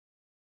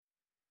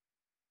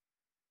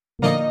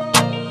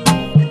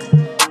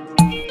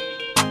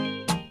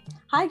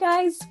Hi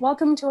guys,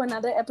 welcome to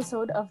another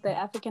episode of the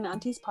African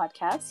Aunties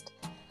podcast.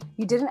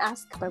 You didn't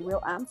ask, but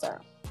we'll answer.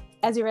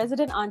 As your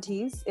resident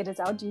aunties, it is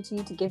our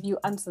duty to give you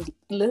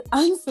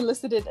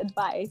unsolicited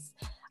advice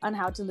on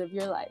how to live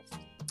your life.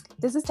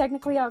 This is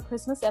technically our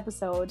Christmas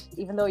episode,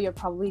 even though you're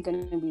probably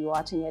going to be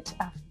watching it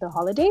after the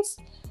holidays.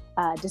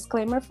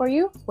 Disclaimer for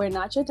you, we're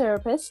not your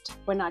therapist,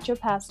 we're not your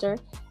pastor,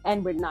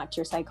 and we're not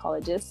your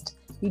psychologist.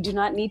 You do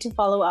not need to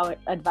follow our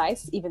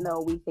advice, even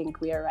though we think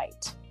we are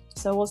right.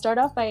 So we'll start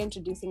off by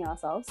introducing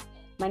ourselves.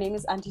 My name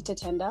is Auntie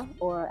Tatenda,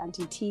 or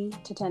Auntie T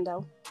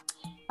Tatendo.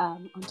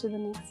 On to the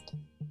next.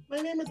 My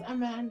name is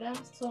Amanda,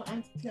 so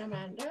Auntie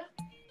Amanda.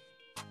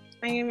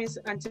 My name is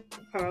Auntie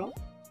Pearl.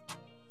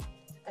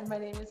 And my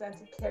name is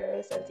Auntie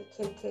Karis, Auntie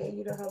KK.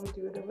 You know how we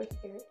do it over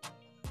here.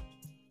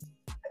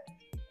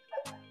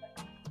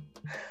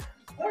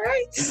 All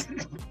right.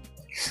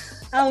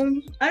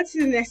 On to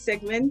the next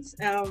segment.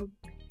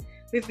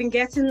 We've been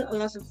getting a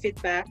lot of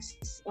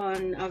feedbacks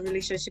on our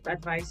relationship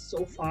advice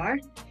so far.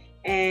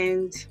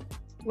 And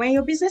we're in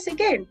your business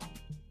again.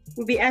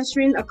 We'll be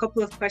answering a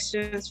couple of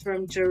questions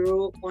from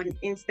Jero on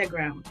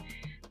Instagram.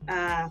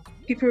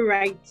 People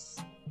write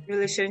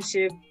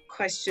relationship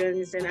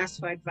questions and ask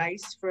for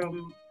advice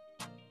from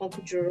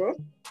Uncle Jero.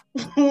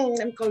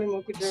 I'm calling him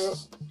Uncle Jero.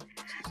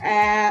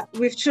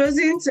 We've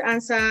chosen to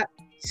answer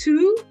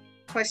 2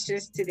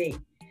 questions today.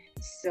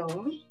 So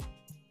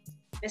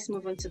let's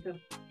move on to the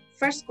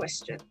first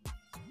question.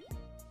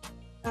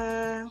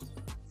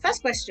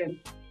 First question.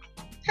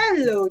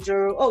 Hello,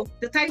 Jero. Oh,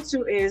 the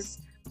title is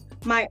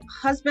My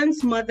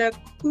Husband's Mother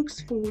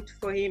Cooks Food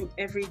for Him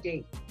Every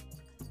Day.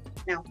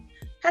 Now,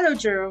 hello,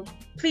 Jero.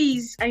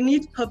 Please, I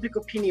need public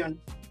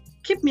opinion.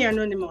 Keep me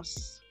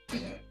anonymous.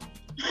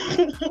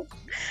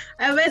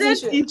 I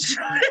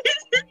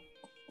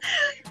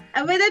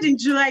wedded in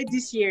July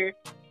this year.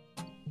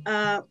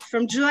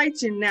 From July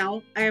till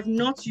now, I have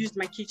not used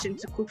my kitchen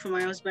to cook for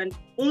my husband,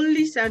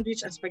 only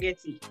sandwich and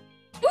spaghetti.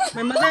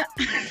 My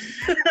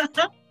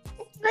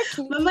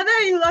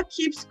mother-in-law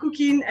keeps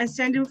cooking and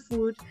sending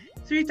food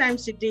 3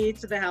 times a day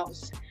to the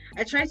house.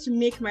 I try to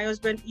make my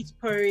husband eat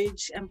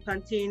porridge and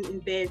plantain in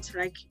bed,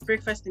 like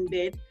breakfast in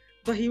bed,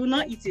 but he will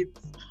not eat it.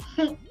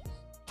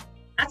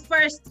 At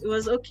first, it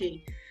was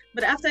okay,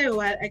 but after a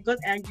while, I got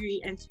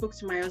angry and spoke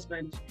to my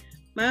husband.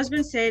 My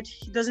husband said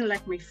he doesn't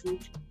like my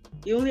food.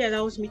 He only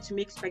allows me to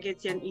make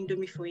spaghetti and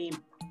indomie for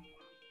him.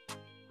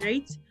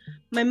 Right?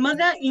 My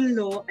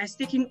mother-in-law has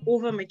taken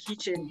over my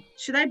kitchen.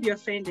 Should I be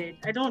offended?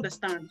 I don't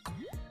understand.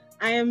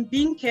 I am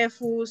being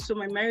careful so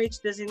my marriage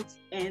doesn't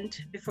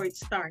end before it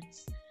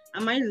starts.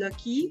 Am I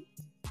lucky?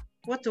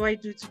 What do I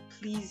do to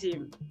please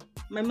him?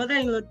 My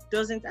mother-in-law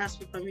doesn't ask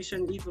for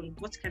permission even.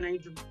 What can I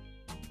do?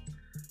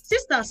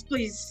 Sisters,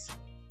 please.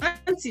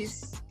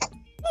 Aunties,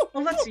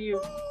 over to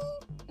you.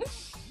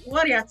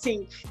 What do you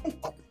think?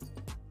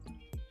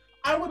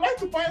 I would like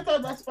to point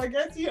out that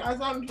spaghetti and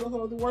sandwich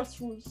are the worst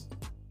foods.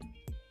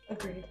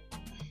 Agreed.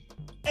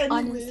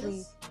 Anyways,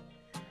 Honestly.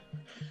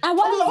 I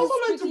would also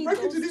like to break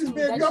into this,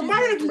 babe. Your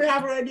marriage may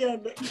have already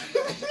ended.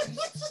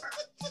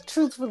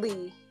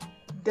 Truthfully.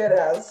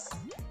 Deadass.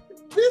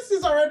 This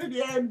is already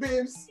the end,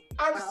 babes.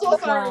 I'm so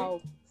sorry.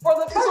 Wow. For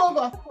the It's fact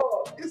over.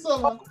 It's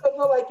over. he does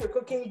not like your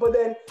cooking, but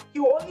then he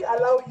will only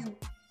allow you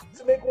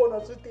to make 1 or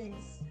 2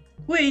 things.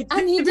 Wait,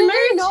 And he the didn't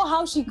marriage know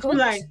how she cooked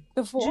July.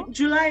 before.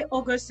 July,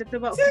 August,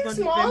 September, 6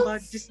 October, November.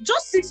 months?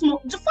 Just 6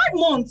 months. Just 5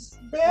 months.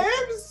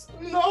 Babes,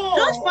 no.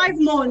 Just 5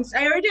 months.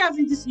 I already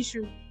having this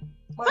issue.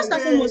 My First and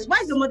babes. foremost, why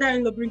is the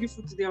mother-in-law bringing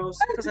food to the house?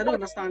 Because I don't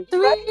understand.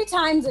 3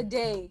 times a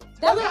day.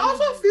 But I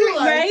also feel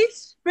like... Right?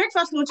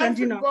 Breakfast, lunch, I and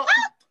dinner. forgot-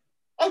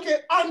 Okay,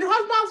 on the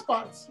husband's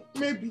part,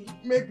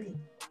 maybe.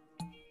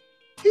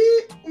 He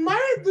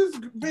married this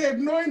babe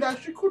knowing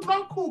that she could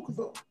not cook,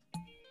 though.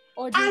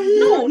 Or And he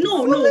No.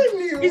 fully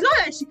knew. It's not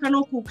like she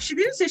cannot cook. She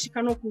didn't say she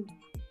cannot cook.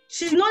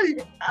 She's not.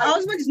 Her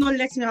husband is not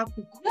letting her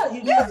cook. Yeah,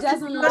 you Yes,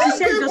 doesn't this like- She said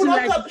babe she would doesn't not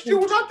like tell- to she cook.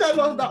 would not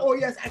tell us that, oh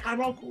yes, I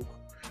cannot cook.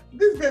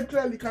 This babe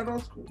clearly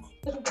cannot cook.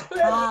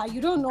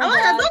 you don't know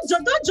Amanda,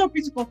 that. don't jump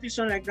into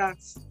conclusion like that.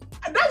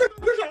 And that's the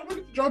conclusion I'm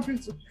going to jump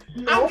into.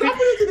 No. I'm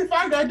jumping into the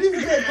fact that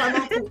this babe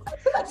cannot cook.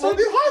 So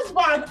the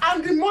husband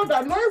and the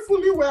mother, knowing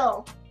fully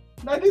well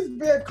that this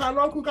babe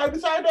cannot cook, I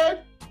decided,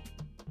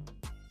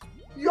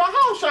 your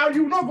house shall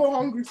you will not go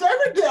hungry. So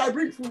every day I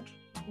bring food.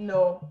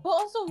 No. But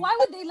also, why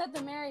would they let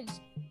the marriage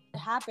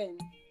happen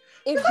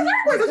if Because he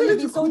everybody was doesn't going to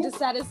need be to so cook.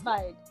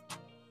 dissatisfied?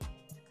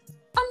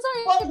 I'm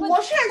sorry, But but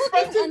was she cooking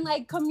expecting- and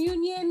like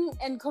communion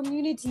and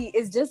community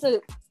is just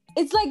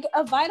it's like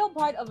a vital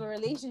part of a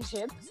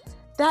relationship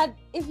that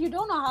if you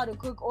don't know how to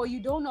cook or you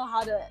don't know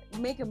how to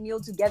make a meal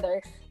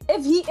together,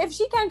 if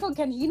she can't cook,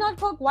 can he not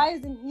cook? Why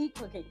isn't he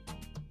cooking?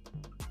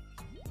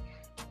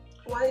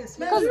 Why is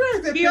he? Nigeria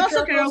is a He also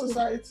patriarchal cannot cook.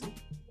 society.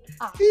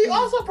 He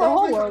also The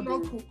whole probably world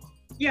cannot is. cook.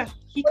 Yeah,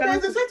 he But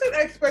cannot there's a cook. certain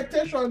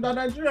expectation that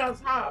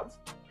Nigerians have.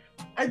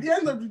 At the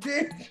end of the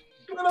day,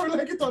 whether we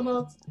like it or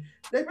not,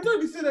 the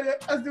expectation is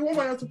that as the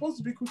woman you're supposed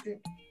to be cooking.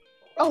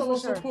 Oh, for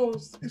was sure.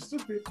 supposed. It's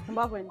stupid.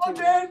 Zimbabwean But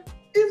too. then,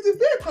 if the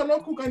babe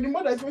cannot cook and the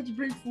mother is going to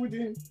bring food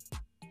in,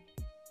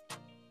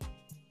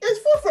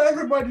 food for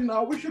everybody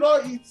now. We should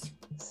all eat.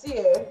 See,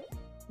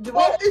 the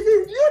way But if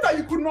you knew that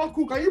you could not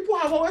cook and you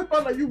put have always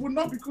planned that you would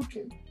not be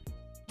cooking,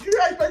 do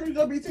you expect me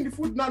to be eating the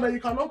food now that you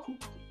cannot cook?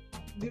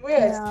 the way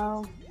I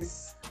see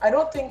this, I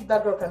don't think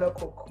that girl cannot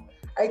cook.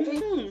 I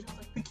think she's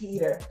a picky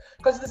eater.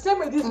 Because the same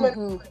way these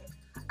men,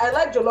 I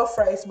like jollof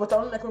rice, but I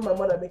don't like when my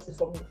mother makes it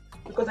for me.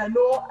 Because I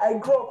know I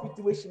grew up with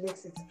the way she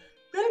makes it.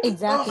 Maybe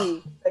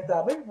Exactly. like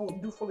that. Maybe people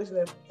do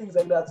foolishness, things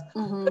like that.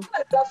 I feel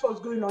like that's what's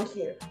going on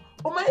here.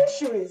 But my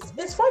issue is,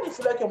 it's fine if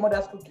you like your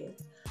mother's cooking.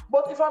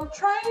 But if I'm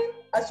trying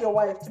as your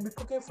wife to be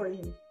cooking for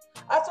you,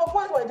 at some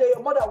point one day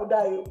your mother will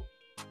die.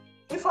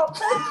 If I'm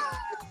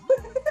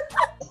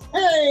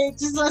Hey,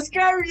 Jesus,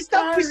 scary.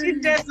 Stop pushing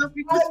death of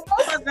people's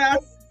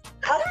mothers.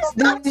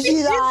 Did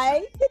she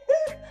die?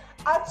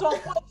 At some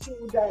point she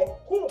will die.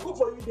 Who will cook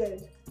for you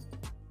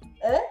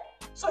then?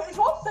 So if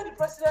you want to set the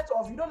precedent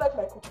of you don't like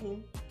my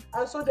cooking,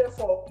 and so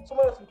therefore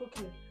someone else will be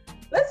cooking,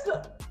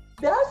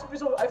 there has to be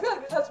some. I feel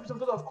like there has to be some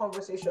sort of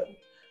conversation.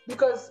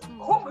 Because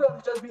homegirl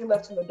is just being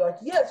left in the dark.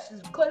 Yes,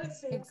 she's clearly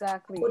seeing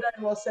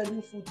mother-in-law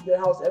sending food to their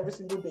house every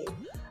single day.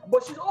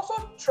 But she's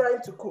also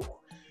trying to cook.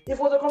 If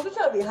it was a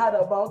conversation that they had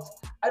about,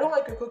 I don't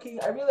like your cooking,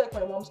 I really like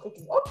my mom's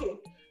cooking. Okay,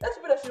 let's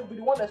be that she'll be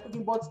the one that's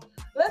cooking, but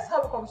let's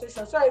have a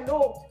conversation so I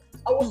know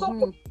I will stop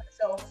cooking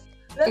myself.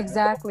 Let's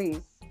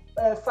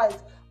fight.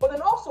 But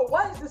then also,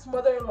 why is this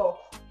mother-in-law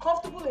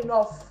comfortable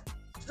enough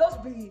to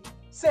just be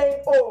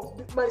saying, oh,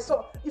 my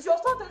son, if your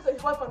son tells that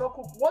his wife cannot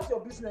cook, what's your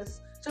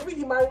business? Should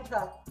he married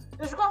her?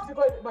 They should come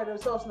figure it by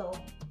themselves now.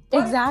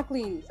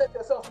 Exactly. Set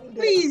yourself in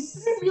there.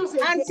 Please,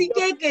 Auntie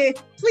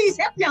Keke, please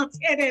help me out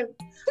here them.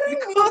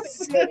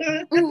 Because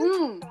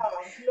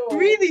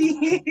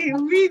really.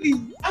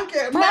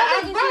 Okay,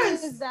 my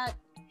advice is that.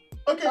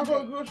 Okay,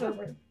 go,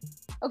 Sherman.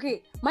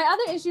 Okay, my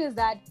other issue is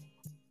that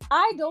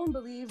I don't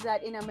believe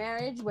that in a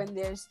marriage, when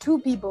there's two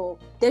people,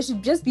 there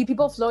should just be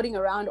people floating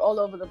around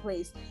all over the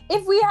place.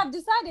 If we have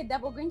decided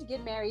that we're going to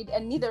get married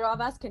and neither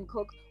of us can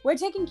cook, we're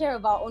taking care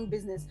of our own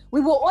business.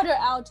 We will order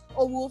out,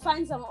 or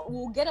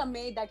we'll get a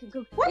maid that can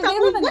cook. If they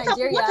live in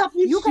Nigeria,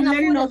 you can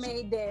afford a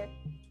maid there.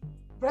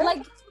 Right?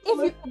 Like, if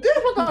you, this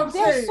is what I'm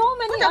there's saying. so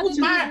many other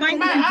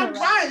My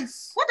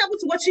advice. What happened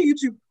to watching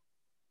YouTube?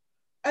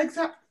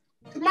 Exactly.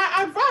 My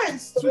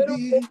advice to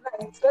the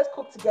let's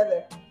cook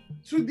together.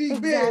 To the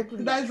babe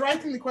that is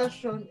writing the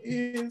question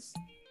is,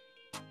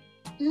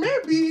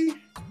 maybe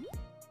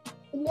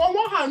on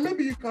one hand,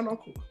 maybe you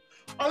cannot cook.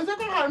 On the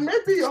second hand,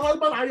 maybe your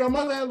husband and your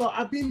mother-in-law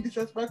are being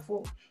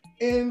disrespectful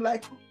in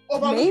like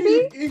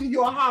overlooking in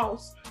your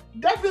house.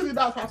 Definitely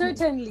that's happening.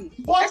 Certainly.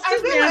 But I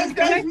feel like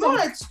there's no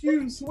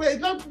excuse.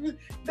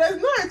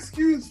 There's no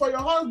excuse for your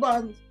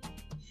husband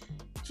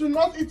to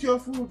not eat your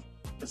food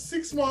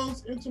 6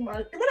 months into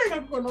marriage. Whether you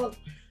can cook or not.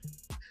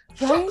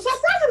 Surprise him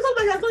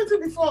something I've done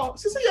it before.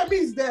 Sister Yami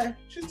is there.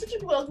 She's teaching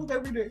people how to cook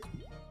every day.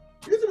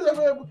 If he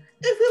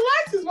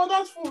likes his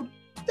mother's food,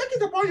 take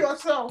it upon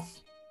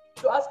yourself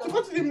to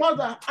go to the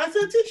mother and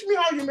say, teach me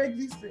how you make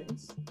these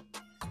things.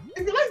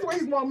 If you like the way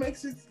his mom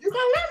makes it, you can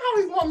learn how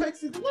his mom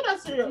makes it. It's not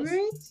that serious.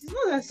 Right? It's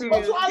not that serious.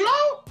 But to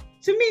allow,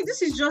 to me,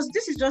 this is just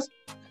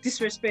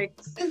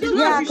disrespect.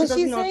 Yeah, because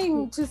she's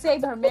saying to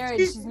save her marriage.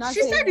 She's not.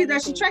 She said it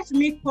that she tried to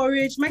make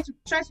porridge,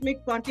 tried to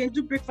make plantain,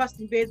 do breakfast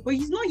in bed, but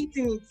he's not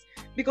eating it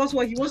because he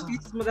wants to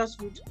eat his mother's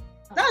food.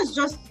 That's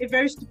just a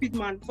very stupid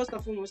man, first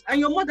and foremost. And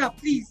your mother,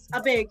 please,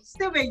 I beg,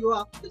 stay where you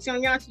are. Put your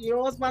yacht in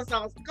your husband's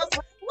house. Because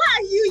why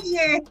are you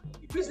here?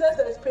 Business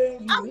that is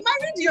paying you. I've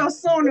married your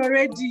son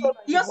already.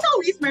 Your son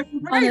will eat my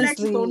food, whether you like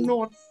it or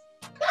not.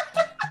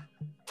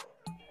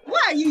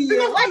 Why are you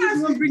here? Why are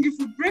you not bringing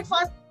food?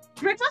 Breakfast,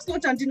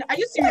 lunch, and dinner. Are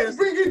you serious?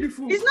 Bringing the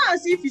food. It's not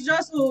as if it's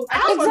just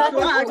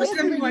I just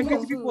let people and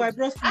get people. I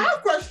brought food. I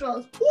have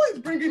questions. Who is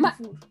bringing the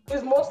food?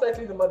 It's most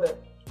likely the mother.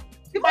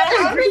 The mother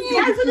is bringing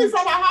it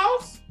from her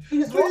house.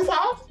 She's to his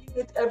house.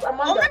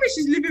 Or maybe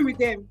she's living with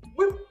them.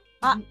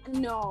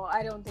 No,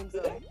 I don't think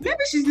so.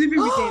 Maybe she's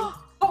living with them.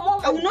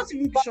 I will not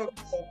even be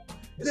shocked.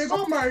 They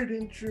got married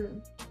in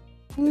June.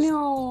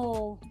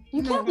 No,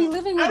 you can't be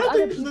living with other people. I don't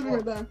think she's people. living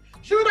with them.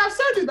 She would have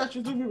said it that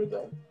she's living with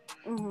them.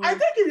 I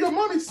think if your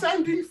mom is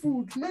sending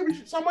food,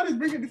 maybe somebody's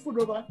bringing the food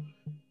over.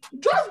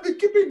 Just be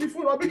keeping the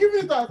food or be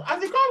giving it out.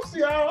 As it comes to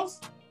your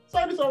house,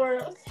 send it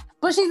somewhere else.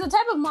 But she's the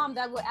type of mom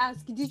that would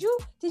ask, did you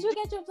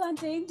get your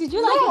plantain? Did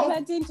you like your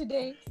plantain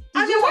today?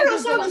 And then when your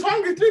son is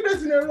hungry 3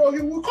 days in a row,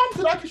 he will come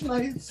to that kitchen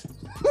and eat.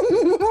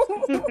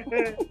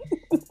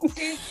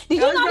 Did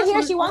you not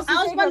hear she wants to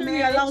save her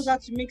marriage? Allows her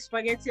to make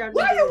spaghetti and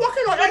why are you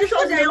working on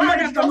eggshells?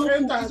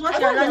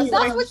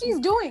 That's what she's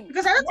doing.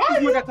 Because I don't think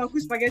his mother can cook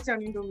spaghetti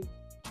and indomie.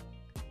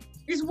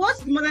 It's what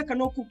the mother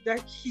cannot cook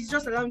that he's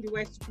just allowing the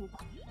wife to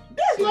cook.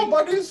 There's no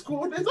boarding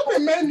school. There's not a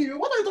menu.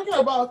 What are you talking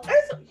about?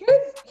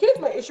 Here's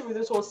my issue with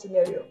this whole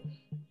scenario.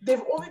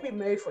 They've only been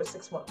married for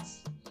 6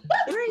 months.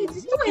 Right,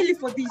 it's too early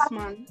for this,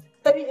 man.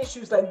 Any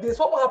issues like this,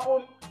 what will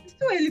happen? It's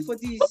too early for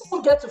this.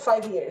 We'll get to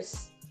 5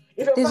 years.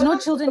 There's no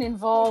children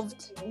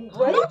involved.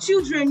 Right? No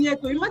children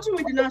yet. Imagine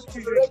when the last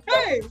children.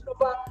 Hey!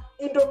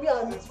 Indomie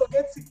and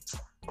spaghetti.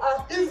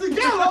 Is the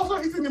girl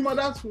also eating the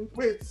mother's food?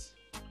 Wait.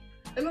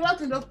 Another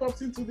thing just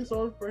pops into this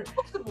whole brain.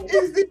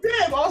 Is the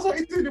babe also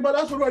eating the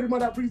mother's food while the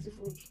mother brings the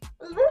food?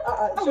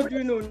 How would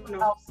you know?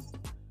 No.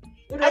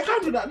 I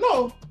can't do that.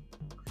 No.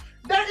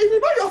 Then if you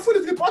know your food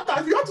is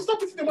important, you have to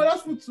stop eating the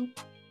mother's food too.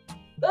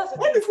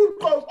 When the food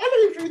comes, why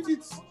don't you treat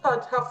it?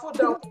 Her food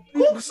down.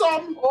 Cook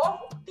some.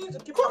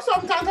 Cook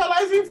some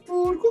tantalizing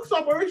food. Cook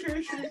some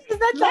original shit.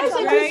 Learn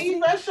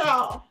something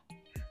special.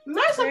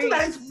 Learn something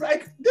that is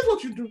like, this is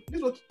what you do.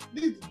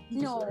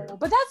 No,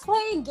 but that's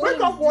playing games,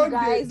 Wake up one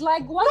guys. day.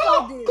 Like, what's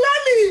all this?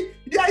 Clearly,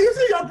 they are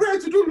using your brain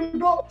to do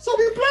Ludo. So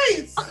we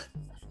play it.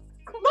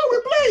 No,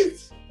 we play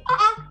it.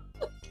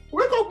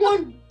 Wake up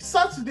one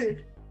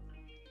Saturday.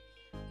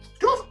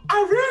 Just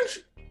arrange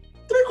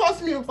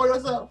 3-course meal for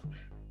yourself.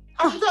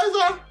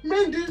 Appetizer,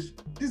 main dish,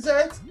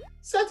 dessert,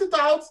 set it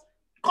out,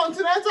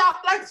 continental,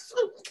 like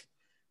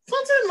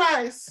something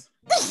nice.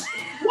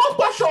 One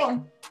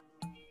portion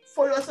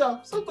for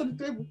yourself. Sit on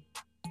the table.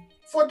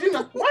 For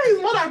dinner. Why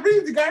his mother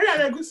brings the gari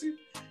and egusi?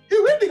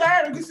 He bring the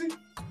gari and egusi.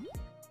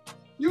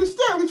 You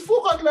stay with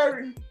full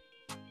cutlery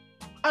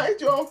and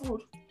eat your own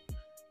food.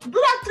 Do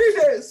that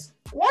 3 days.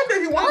 One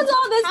day he wants. What's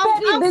all this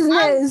petty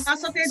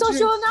business? So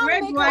she'll now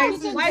red make wine,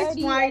 everything white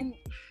dirty wine,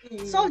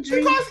 soft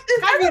drink. Because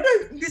if every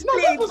day, this no,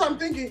 plate. that's what I'm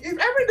thinking. If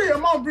every day your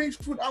mom brings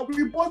food and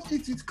we both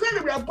eat it,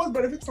 clearly we are both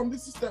benefit from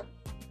this system.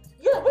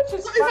 Yeah, which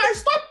is So if I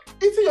stop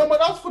eating your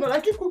mother's food and I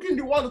keep cooking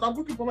the one that I'm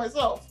cooking for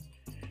myself,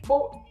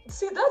 But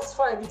see, that's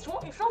fine. If you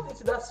want to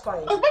eat it, that's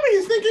fine. maybe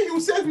he's thinking he will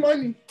save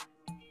money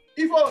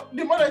if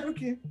the mother is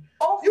cooking.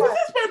 All You will fine.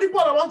 still spend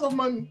equal amount of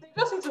money.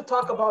 They just need to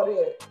talk about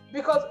it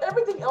because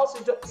everything else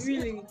is just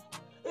Really?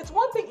 It's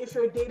one thing if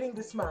you're dating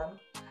this man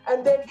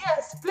and then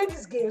yes, play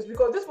these games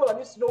because this man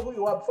needs to know who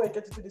you are before you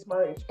get into this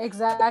marriage.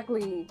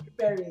 Exactly.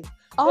 Married.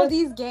 All Then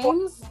these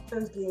games.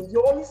 Games.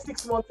 You're only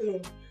 6 months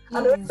in.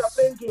 And then you're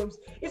playing games.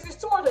 If it's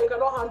too much that you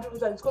cannot handle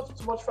it and it's causing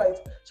too much fight,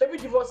 shall we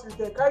divorce this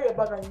day? Carry your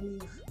bag and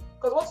leave.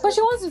 But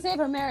she wants to save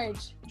her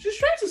marriage. She's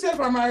trying to save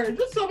her marriage.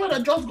 Just someone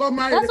that just got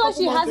married. That's why a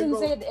she couple months hasn't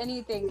ago. said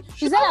anything.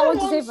 She said, I want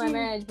to save my to-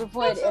 marriage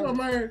before it Save her ends.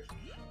 marriage.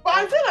 But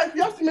I feel like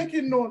you have to make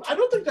it known. I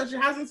don't think that she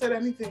hasn't said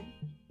anything.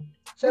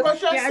 Because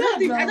she has Yeah,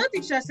 said I don't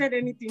think she has said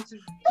anything to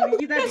either.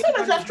 They said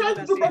that she has tried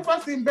to do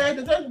breakfast in bed,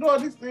 they tried to do all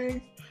these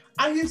things,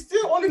 and he's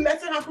still only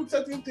letting her cook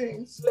certain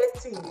things.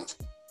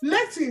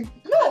 Let him.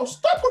 No,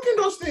 stop cooking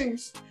those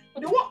things.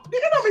 The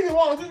enemy he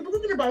wants, he'll be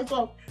cooking it by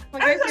himself.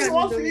 Anytime he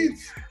wants to eat.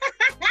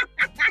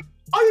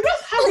 Or you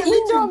just have a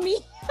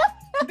meeting.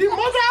 Indomie. The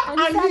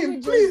mother and him,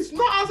 sandwiches. please,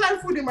 no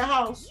outside food in my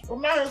house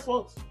from now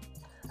henceforth.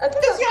 I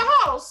think It's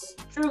your house.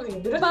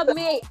 truly. But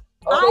mate,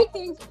 I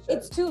think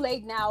it's too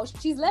late now.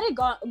 She's let it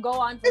go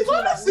on for It's too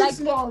only long. 6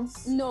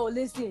 months. No,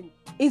 listen.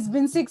 It's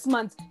been 6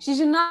 months. She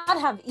should not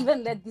have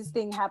even let this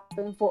thing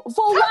happen for Have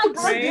what?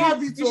 to break the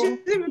habit, You oh.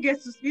 shouldn't even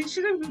get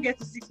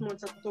to 6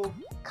 months at all.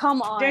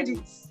 Come on. Dead it.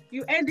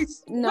 You end it.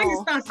 No. When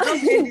it starts,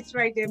 just end it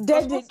right there.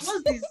 Dead What's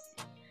it. this?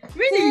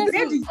 Really?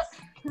 Dead Seriously. it.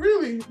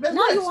 Really? There's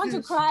Now no you want to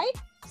excuse. cry?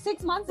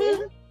 6 months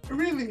in?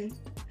 Really?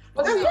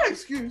 But There's see, no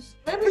excuse.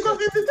 maybe Because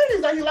if the thing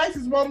is that he likes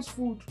his mom's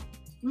food,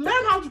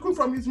 learn how to cook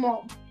from his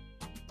mom.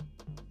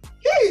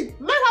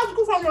 Learn how to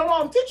cook from your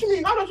mom. Teach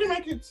me. How does she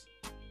make it?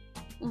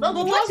 Mhm. That's But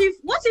the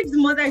what if the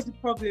mother is the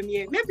problem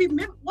here? Maybe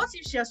what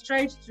if she has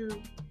tried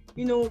to,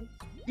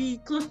 be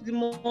close to the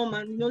mom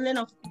and learn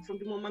how to cook from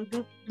the mom, and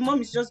the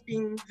mom is just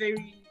being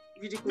very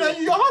ridiculous.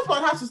 Then your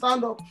husband has to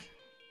stand up.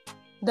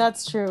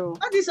 That's true.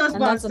 All these that's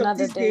husbands of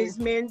another these thing. days,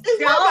 man. It's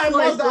They are not my all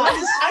boys. mother. Though.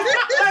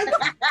 I can't,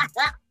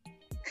 like,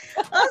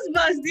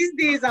 Husbands these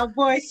days are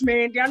boys,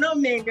 man. They are not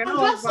men. They're I'm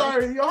not just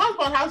husbands. sorry. Your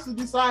husband has to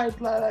decide,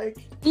 like,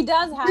 He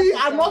does have me, to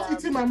I'm not stand up.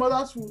 eating my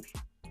mother's food.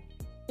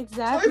 So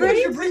Exactly. even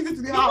if she brings it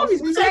to the Your house, mom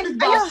is we send it Are you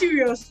back.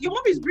 serious? Your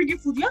mom is bringing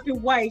food. You have a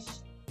wife.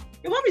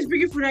 Your mom is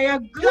bringing food and you're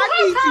You gladly have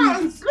eating it.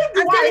 hands. Leave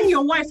the And telling wife.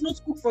 your wife not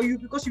to cook for you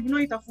because you will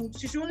not eat her food.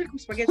 She should only cook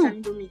spaghetti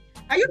and indomie.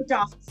 Are you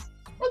daft?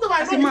 What if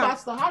I As a don't eat man.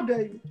 pasta? How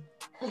dare you?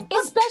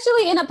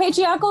 Especially in a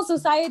patriarchal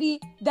society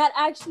that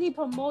actually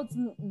promotes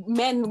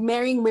men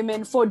marrying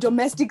women for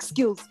domestic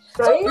skills.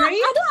 So Right?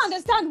 I don't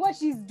understand what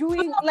she's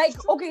doing. Like,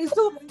 okay,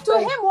 so to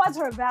him, what's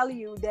her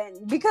value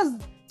then? Because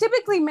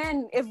typically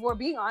men, if we're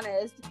being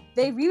honest,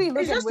 they really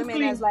look It's at just to women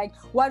clean. as like,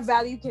 what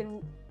value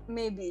can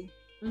maybe?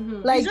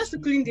 Like, Like, it's just to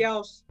clean the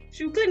house.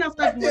 She'll clean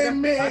after the They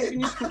mother has may.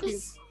 finished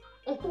cooking.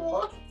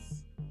 What?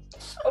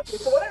 Okay,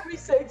 so what are we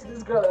saying to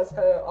this girl as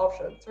her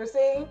options? We're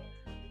saying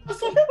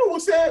Some people will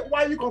say,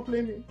 why are you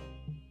complaining?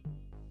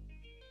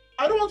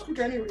 I don't want to cook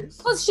anyways.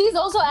 because she's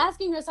also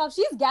asking herself,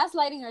 she's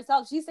gaslighting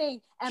herself. She's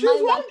saying, am She's I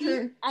lucky?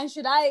 wondering. And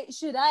should I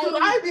Should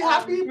I be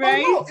happy?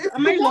 Right? But no, if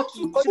Am you I want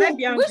lucky? to Should I cook-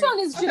 be angry? which one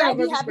is should Okay, I I'll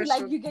be go this happy?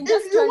 restaurant. Like, you can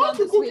just If you turn on want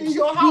the to cook switch. in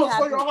your Be house for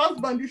happy. your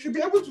husband, you should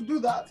be able to do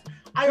that.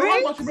 And your Right?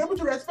 husband should be able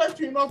to respect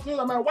you enough to know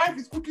that my wife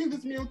is cooking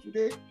this meal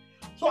today.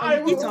 So I I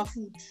will eat will her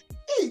food.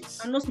 eat.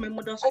 And not my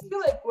mother's I food. feel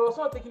like we're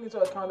also not taking into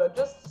account that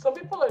just some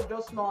people are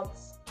just not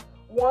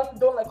one,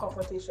 don't like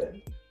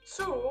confrontation.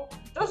 Two,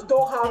 just they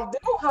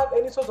don't have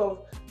any sort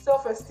of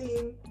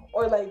self-esteem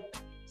or like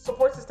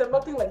support system,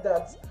 nothing like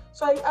that.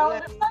 So I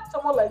understand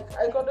someone like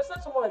I can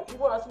understand someone like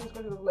even asking this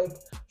question of like,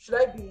 should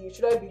I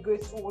be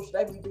grateful? Should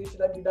I be this?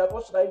 Should I be that?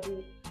 What should I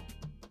do?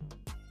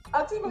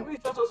 I think maybe you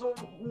just also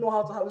know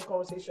how to have these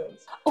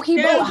conversations. Okay,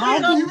 There but how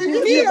do you will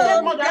do be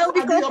that? there will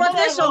be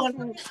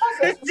confrontation.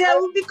 There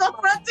will be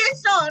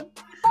confrontation.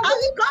 I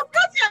will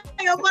confront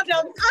your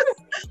mother because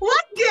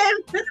what game?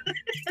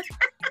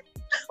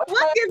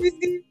 What game is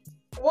this?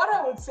 What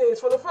I would say is,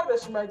 for the fact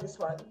that she married this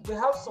man, they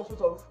have some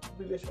sort of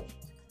relationship,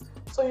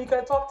 so you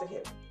can talk to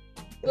him.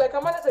 Like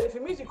Amanda said, if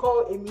you meet, you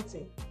call a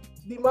meeting.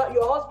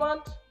 Your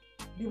husband,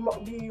 the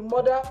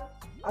mother,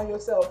 and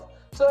yourself.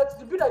 So it's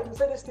the bit that you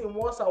say this thing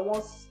once,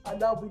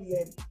 and that'll be the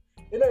end.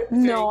 You know?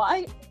 No,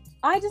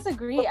 I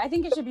disagree. I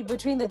think it should be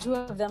between the two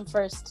of them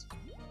first.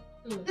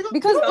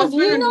 Because if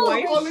you know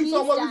where calling she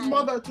someone's stands,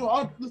 mother to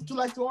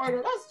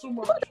order, that's too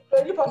much.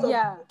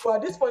 Yeah. But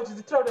at this point, it's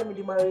the three of them in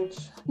the marriage.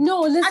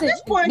 no, listen. At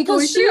this point,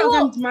 because three of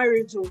them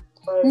married.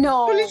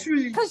 no,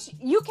 Truly. because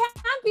you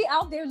can't be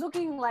out there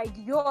looking like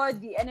you're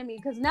the enemy.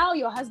 Because now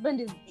your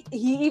husband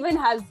he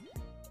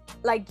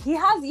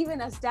has even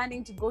a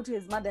standing to go to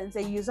his mother and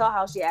say, you saw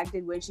how she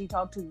acted when she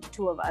talked to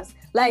two of us.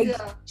 Like,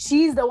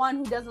 she's the one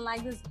who doesn't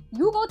like this.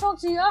 You go talk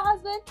to your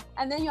husband,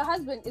 and then your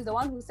husband is the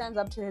one who stands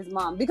up to his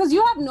mom. Because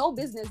you have no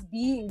business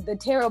being the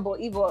terrible,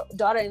 evil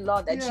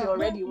daughter-in-law that she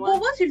already wants.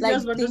 But what if the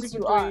husband doesn't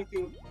do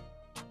anything?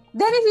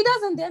 Then if he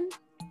doesn't, then...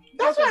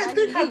 That's why I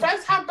think her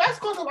best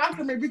course of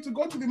action may be to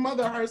go to the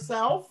mother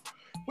herself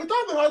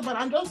without the husband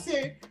and just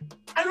say,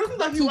 I noticed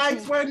that he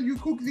likes when you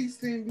cook these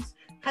things.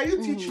 Can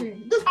you teach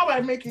me? This is how I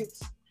make it.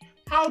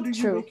 How do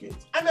you make it?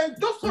 And then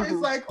just so it's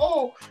like,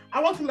 oh, I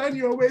want to learn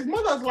your ways.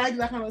 Mothers like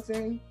that kind of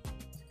thing.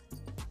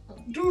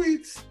 Do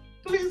it.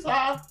 Please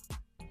her.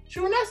 She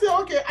will not say,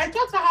 okay, I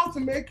taught her how to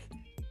make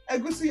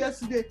egusi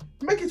yesterday.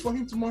 Make it for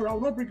him tomorrow. I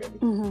will not bring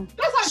anything.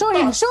 That's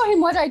how show him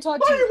what I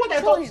taught you. Show him what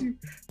I taught you.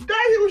 Then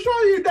he will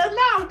show you. Then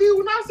now he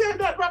will not say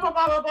that, blah, blah,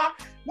 blah, blah, blah.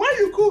 When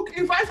you cook,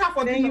 invite her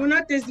for dinner. Then you will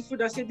not taste the food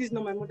and say, this is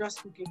not my mother's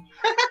cooking.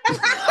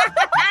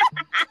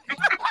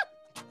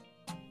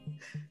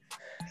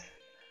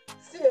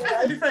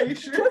 That's a different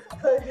issue.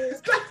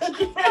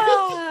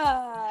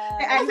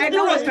 I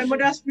know what my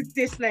mother's food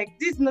tastes like.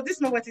 This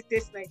is not what it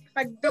tastes like. If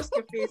I dust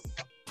your face.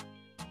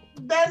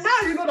 Then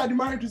now you know that the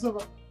marriage is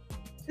over.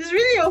 It's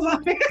really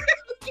over.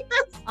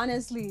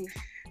 Honestly.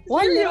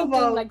 One really little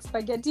thing like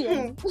spaghetti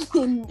and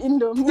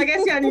Indomie.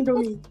 Spaghetti and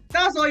Indomie.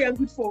 That's all you're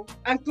good for.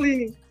 And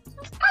cleaning.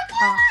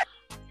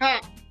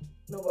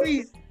 No,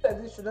 please.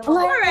 All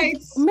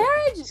right.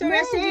 Marriage is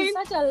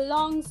such a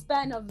long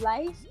span of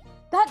life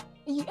that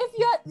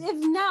if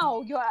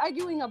now you're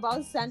arguing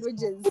about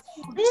sandwiches,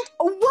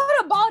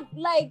 what about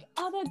like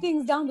other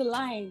things down the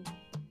line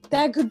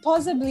that could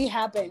possibly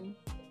happen?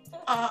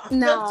 It's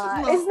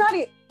not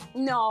it.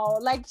 No,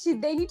 like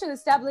they need to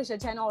establish a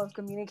channel of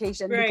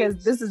communication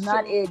because this is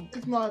not it.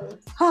 It's not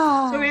it.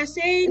 So we're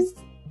saying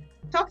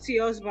talk to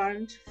your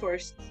husband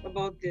first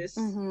about this,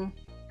 and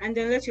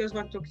then let your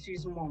husband talk to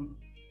his mom.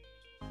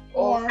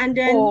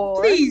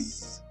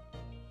 Please,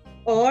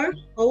 or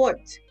what?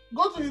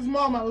 Go to his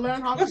mom and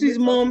learn how to his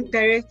mom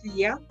directly,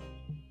 yeah?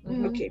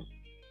 Okay.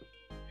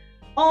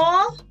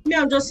 Or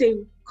I'm just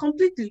saying,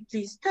 completely,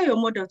 please tell your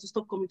mother to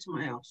stop coming to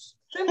my house.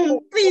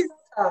 Please.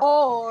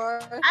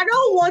 Or I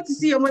don't want to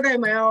see your mother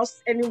in my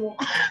house anymore.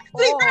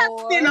 Please don't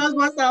stay in our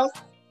husband's house.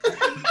 That's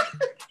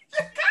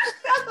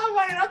not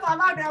why you're not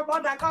allowed their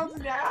mother come to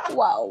their house.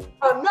 Wow.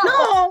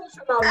 No.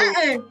 If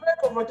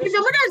your mother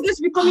is going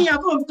to be coming here,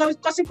 come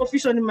and causing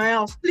confusion in my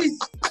house, please.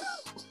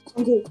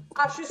 Go.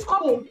 She's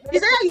coming.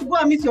 Is that you go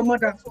and meet your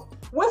mother?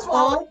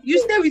 Or you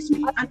stay with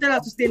me and tell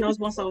her to stay in her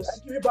husband's house.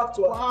 Give it back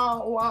to her.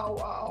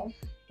 Wow.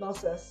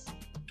 Nonsense.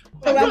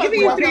 So I'm giving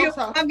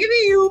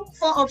you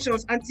 4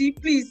 options, Auntie.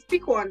 Please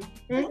pick one.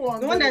 The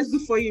one that's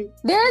good for you.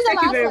 There is a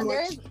last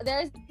one.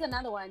 There is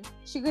another one.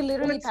 She could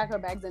literally pack her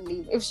bags and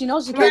leave if she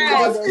knows she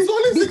can't do this. It's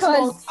only 6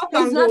 months.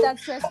 It's not that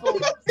stressful.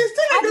 It's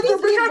still in the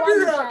probation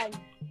period.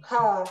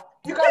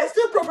 You can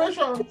still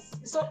probation.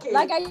 It's okay.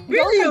 Like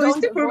it's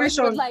still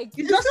probation. Like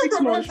it's not 6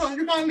 months.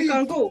 You can leave. You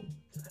can go.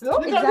 You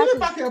can really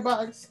pack your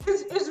bags.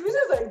 It's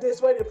reasons like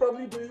this why they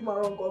probably do him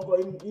around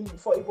in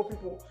for Igbo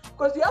people,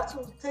 because you have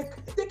to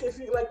take a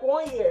few, like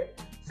 1 year,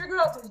 figure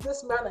out if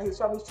this man and his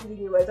family is treating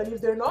you right, and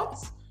if they're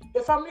not,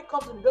 your family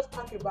comes and you just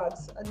pack your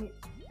bags and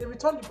they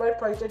return the bride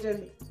price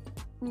gently.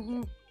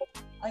 Mm-hmm.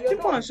 And you're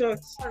simple and short.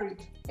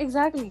 Married.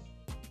 Exactly.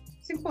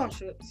 Simple and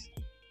short.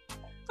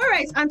 All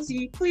right,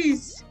 Auntie,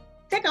 please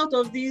take out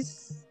of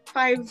these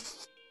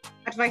 5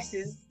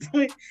 advices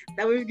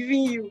that we've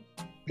given you.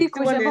 Pick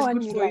the one that's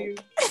good for you.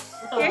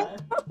 Okay?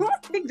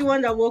 Pick the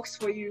one that works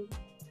for you.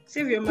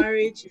 Save your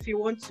marriage if you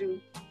want to,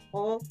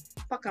 or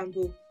pack and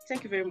go.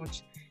 Thank you very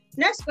much.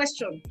 Next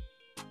question.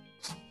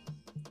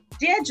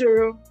 Dear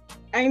Joro,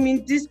 I'm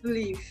in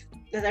disbelief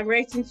that I'm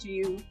writing to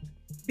you,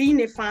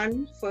 being a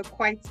fan for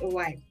quite a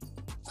while.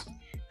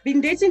 Been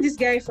dating this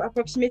guy for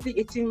approximately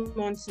 18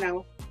 months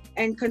now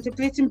and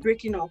contemplating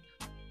breaking up.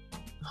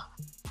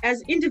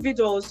 As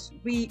individuals,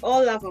 we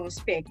all have our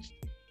spec.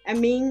 I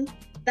mean,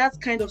 that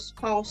kind of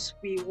spouse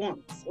we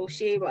want.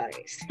 O'Shea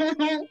Wise.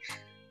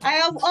 I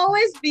have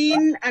always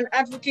been an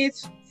advocate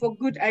for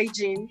good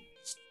hygiene.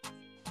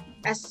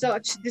 As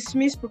such,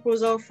 dismissed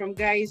proposal from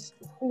guys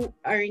who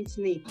aren't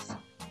neat.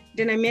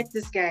 Then I met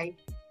this guy.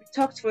 We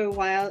talked for a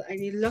while and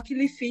he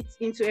luckily fit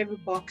into every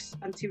box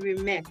until we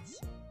met.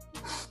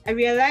 I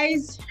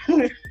realized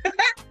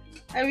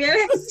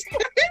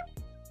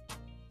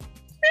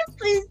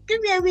please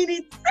give me a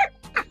minute.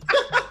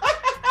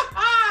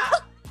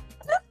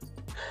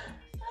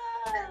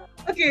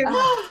 Okay.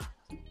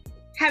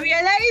 I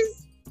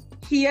realized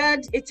he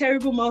had a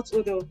terrible mouth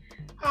odor.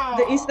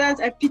 The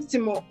instant I picked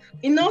him up,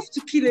 enough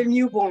to kill a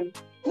newborn.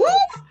 Woo!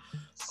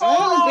 So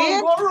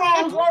go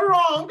wrong.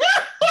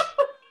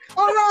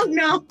 Go wrong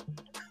now.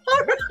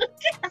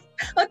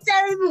 Oh,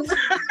 terrible.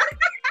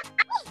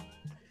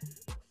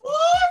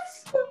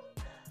 What?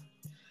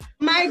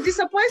 My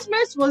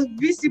disappointment was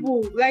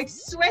visible, like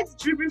sweat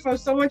dripping from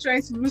someone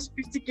trying to lose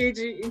 50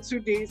 kg in 2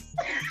 days.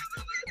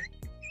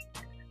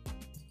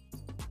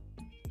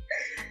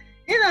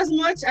 In as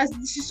much as the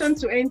decision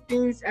to end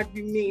things had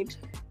been made,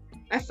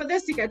 I further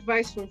seek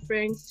advice from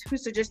friends who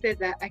suggested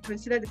that I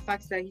consider the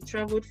fact that he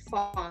traveled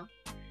far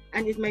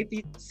and it might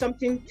be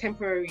something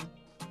temporary.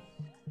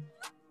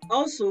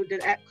 Also,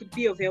 that I could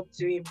be of help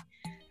to him.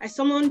 I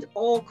summoned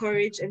all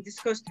courage and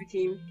discussed with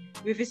him.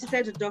 We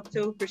visited a doctor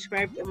who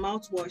prescribed a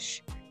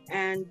mouthwash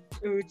and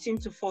a routine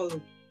to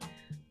follow.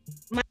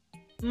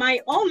 My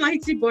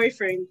almighty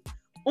boyfriend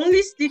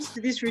only sticks to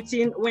this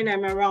routine when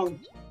I'm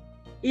around.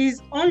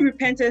 He's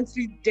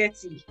unrepentantly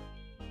dirty.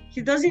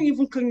 He doesn't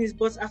even clean his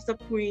butt after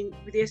pooing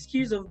with the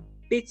excuse of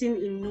bathing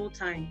in no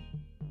time.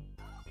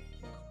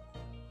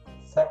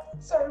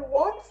 Sorry,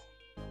 what?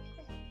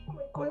 Oh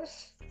my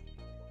gosh.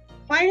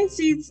 Finds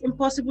it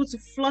impossible to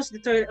flush the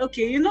toilet.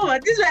 Okay, you know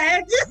what? This is what I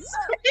had this.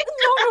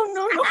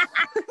 No.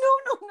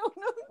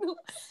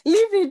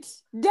 Leave it.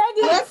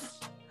 Daddy.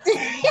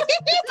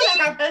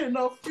 I've had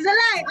enough. It's a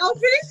lie. I'll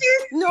finish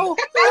it. No.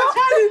 I've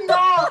had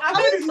enough. I'll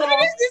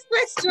finish this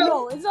question.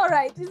 No, it's all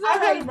right. It's all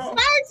right. Finds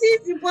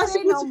it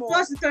impossible to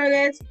flush the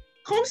toilet.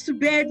 Comes to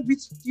bed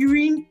with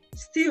urine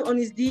still on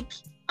his dick.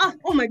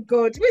 Oh my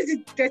God. Where is this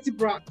dirty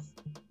brat?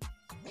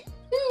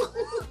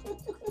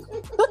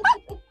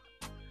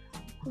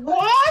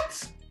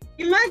 What?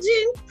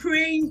 Imagine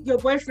praying your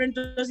boyfriend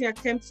doesn't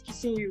attempt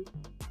kissing you,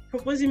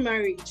 proposing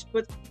marriage,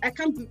 but I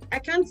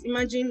can't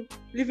imagine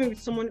living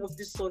with someone of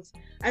this sort.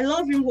 I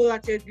love him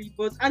wholeheartedly,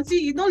 but auntie,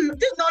 you don't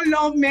this not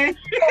love, man.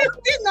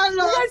 This not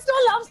love. You still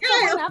love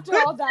someone after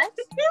all that.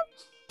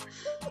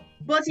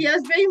 But he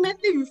has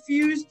vehemently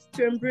refused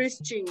to embrace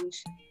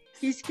change.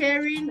 He's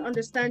caring,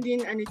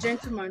 understanding, and a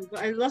gentleman,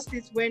 but I lost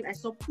it when I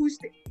saw Puste.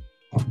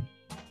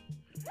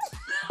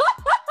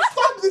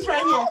 Stop this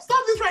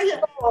right here.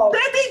 Oh.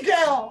 Baby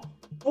girl.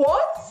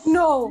 What?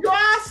 No. You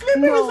are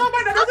sleeping with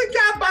someone that doesn't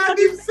care about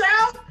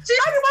himself. How do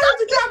you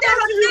want him to care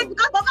about you?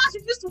 Because Baba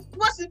refused to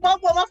wash his bum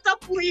after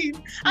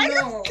pooing. Are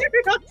you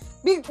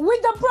serious?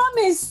 With the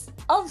promise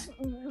of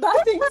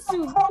bathing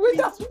suit. With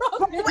the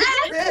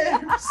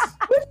promise.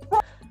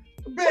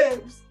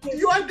 Babes,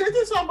 you are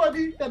dating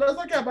somebody that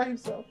doesn't care about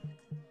himself.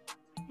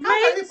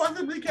 How can he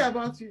possibly care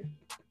about you?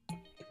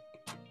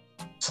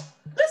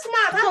 This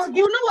man has to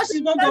You know what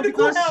she's going to do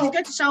because help. she's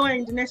going to shower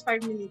in the next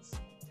 5 minutes.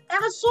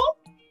 And so,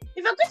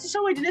 if you're going to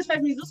shower in the next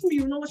 5 minutes, doesn't mean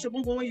you know what your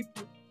bum when you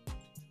poo.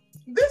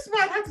 This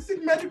man had to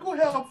seek medical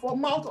help for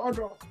mouth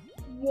odor.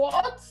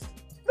 What?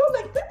 No,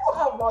 like people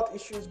have mouth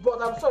issues,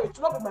 but I'm sorry, it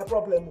will not be my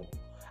problem.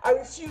 I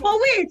refuse. But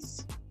wait,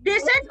 they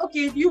said,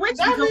 okay, you went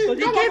to That the doctor, means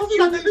they that gave was you,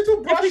 that the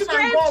little brushing and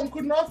prescribed- gum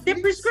could not they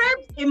fix.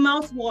 prescribed a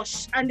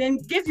mouthwash and then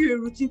gave you a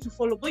routine to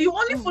follow, but you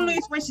only follow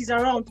it when she's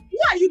around.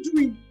 What are you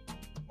doing?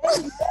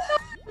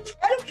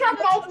 Extra Why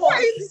are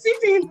mouthwash. you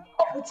deceiving?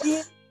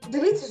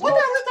 Delete his What mouth.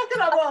 are we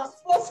talking about?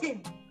 Expose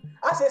him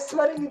as a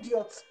smelling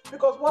idiot.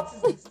 Because what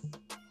is this?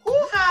 Who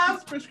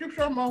has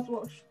prescription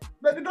mouthwash?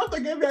 That the doctor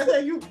gave you and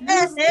said you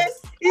use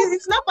this?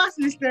 It's not past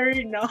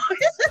Listerine now.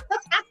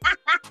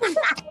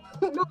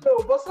 No,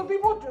 but some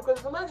people do.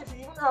 Because imagine if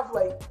you even have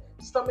like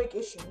stomach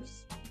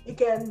issues, it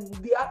can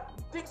be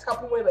things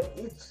happen where like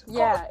it's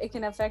It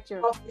can affect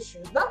your mouth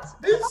issues.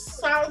 This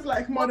sounds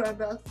like more than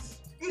that.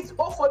 It's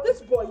for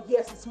this boy,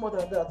 yes, it's more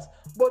than that.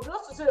 But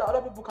not to say that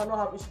other people cannot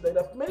have issues like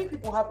that. Many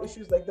people have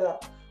issues like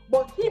that.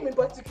 But him in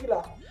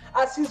particular,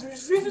 as he's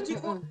refusing to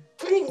even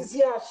clean his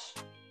yash,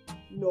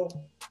 no,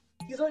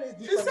 he's on his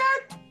He different.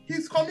 said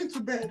he's coming to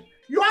bed.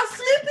 You are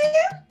sleeping?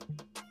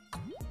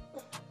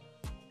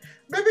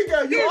 Baby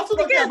girl, you Yes, also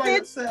don't care about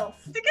because yourself.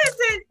 The guy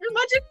said,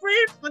 imagine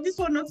praying for this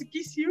one not to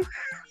kiss you.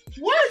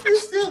 Why are you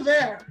still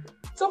there?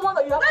 Someone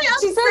that you have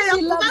She said she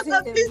Pray, loves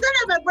because him. Please don't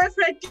have my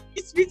boyfriend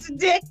kiss me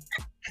today.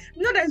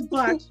 No, that's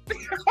bad.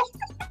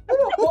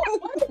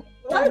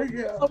 why Baby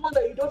girl. someone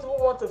that you don't even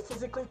want to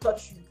physically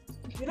touch you?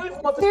 You don't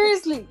even want to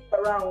Seriously. put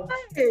around.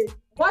 Hey,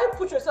 Why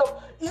put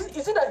yourself? Is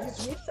it that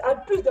he's rich?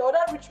 And please, the other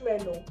rich men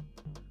know.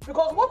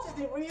 Because what is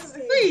the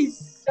reason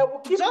please, that will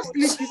keep just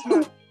you- leave this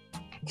man.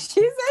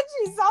 She said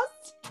she saw.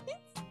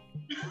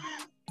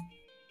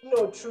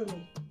 No,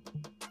 truly.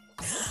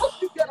 What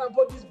you get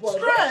about this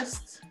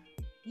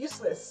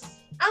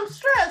I'm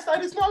stressed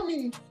and it's not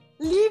me.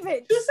 Leave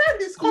it. She said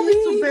he's coming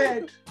to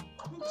bed.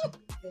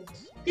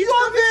 He's You're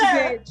coming to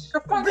there. bed.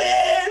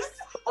 Babes.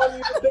 On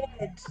your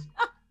bed.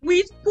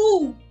 With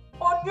poo.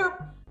 On your...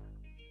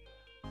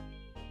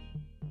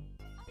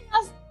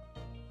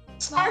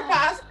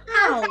 Purpose.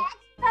 How?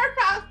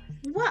 Purpose.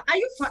 What? Are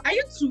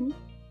you two?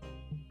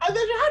 And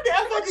then she had the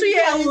effort to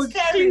 2-year-olds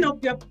carry. clean up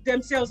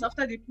themselves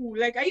after the poo.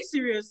 Like, are you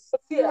serious?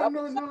 No.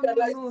 Men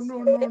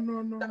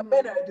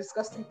are a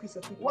disgusting piece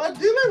of people. We're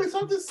dealing with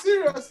something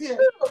serious here.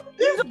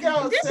 This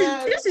girl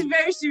said. This is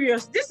very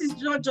serious. This is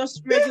not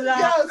just regular.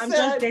 girl I'm said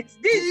just dirty.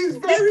 This he's the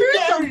very spirit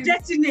caring. of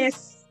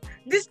dirtiness.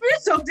 The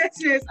spirit of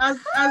dirtiness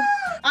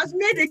has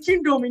made a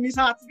kingdom in his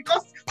heart.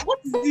 Because what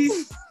is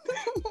this?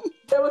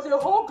 There was a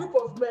whole group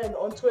of men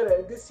on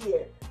Twitter this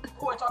year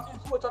who were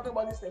talking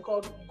about this thing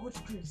called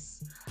gooch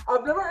grease.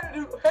 I've never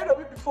heard of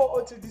it before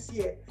until this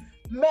year.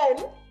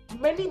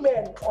 Many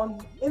men on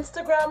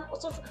Instagram,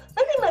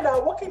 many men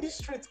are walking these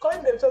streets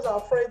calling themselves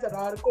our friends and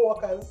our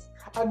co-workers.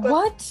 And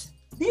What?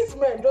 these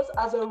men, just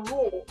as a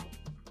rule,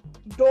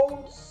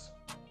 don't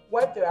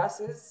wipe their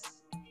asses.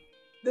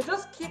 They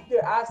just keep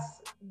their ass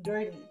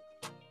dirty.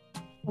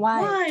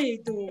 Why? Why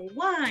though?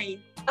 Why?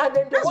 And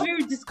then That's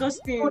very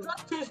disgusting. they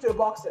just change their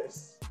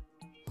boxers.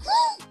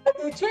 And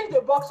they change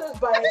their boxers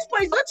by At this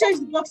point, it's not change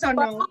the boxer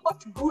by now. how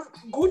much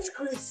gooch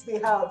grease they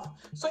have.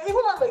 So even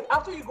when, like,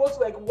 after you go to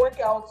like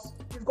workouts,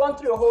 you've gone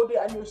through a whole day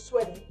and you're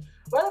sweaty,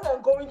 rather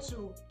than going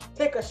to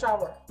take a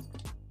shower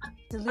and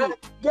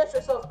Delete. get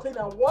yourself clean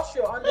and wash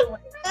your underwear.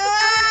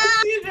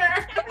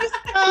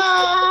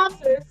 Stop.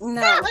 No.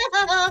 No.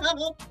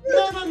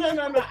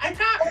 I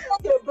can't.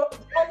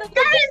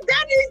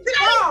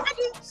 That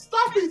is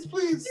Stop it,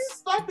 please.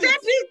 Stop it.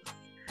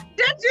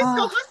 that is Ah.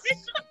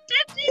 conversation.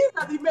 These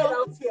are the men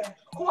out here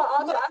who are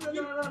out there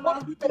asking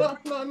what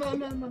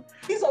women. No.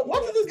 These are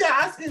What is this guy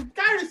asking?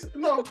 Karis,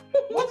 no.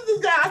 What is this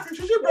guy asking?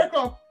 She should break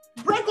up.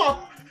 Break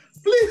up.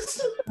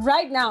 Please.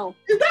 Right now.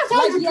 If that's how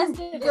Like you do,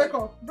 yesterday. break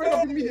up. Break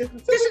up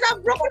immediately. They should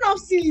have broken up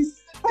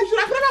since. You should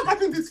have never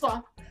gotten this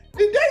far. The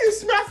day you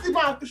smashed the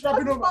man, it should have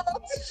been over.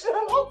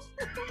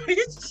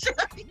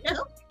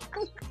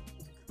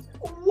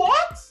 What?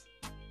 What?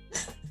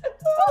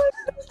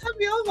 It'll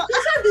be over. He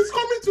said he's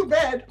coming to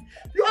bed.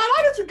 You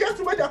allowed it to get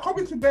to where they're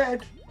coming to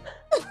bed.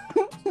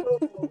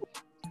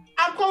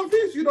 I'm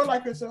convinced you don't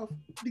like yourself,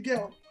 the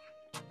girl.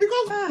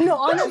 Because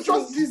No, that's honestly.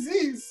 just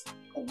disease.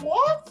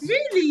 What?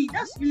 Really?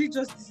 That's really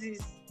just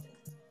disease.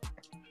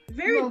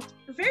 Very, No.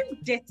 very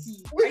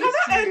dirty. We Are you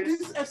cannot end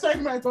serious? this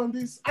segment on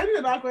this. I need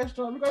another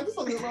question because this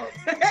was a lot.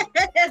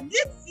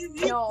 This is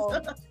it.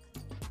 No.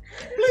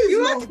 Please,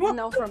 You no. want more?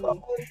 No from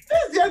me. This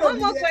is the end One of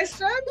more the year.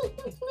 question.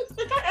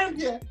 We can't end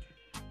here.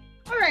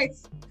 All right.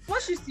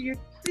 What should you?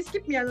 Please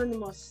keep me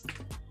anonymous.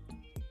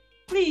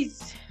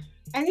 Please,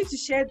 I need to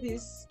share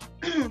this.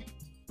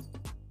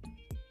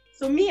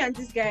 So me and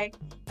this guy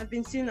have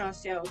been seeing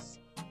ourselves,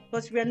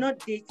 but we are not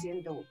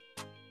dating though.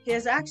 He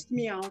has asked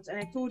me out, and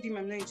I told him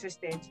I'm not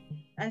interested.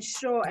 And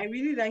sure, I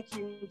really like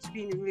him to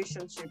be in a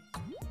relationship.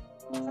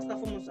 First and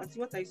foremost, Auntie,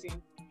 what are you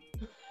saying?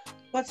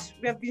 But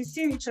we have been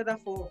seeing each other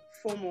for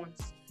 4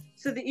 months.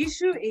 So the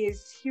issue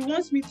is he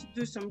wants me to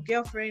do some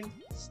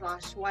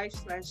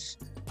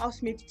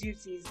girlfriend/wife/housemate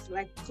duties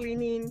like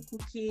cleaning,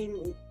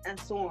 cooking, and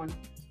so on,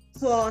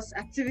 plus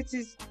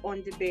activities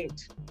on the bed.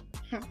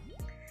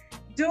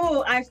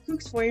 Though I've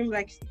cooked for him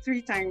like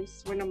 3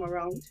 times when I'm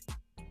around.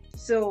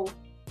 So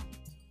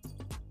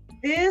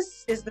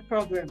this is the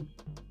problem.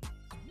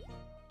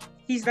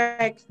 He's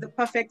like the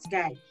perfect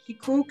guy. He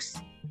cooks,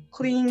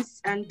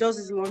 cleans, and does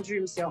his laundry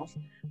himself.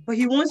 But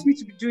he wants me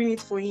to be doing it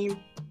for him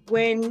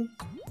when...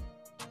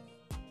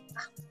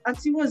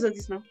 Auntie, what's all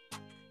this now?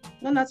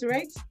 Not that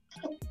right?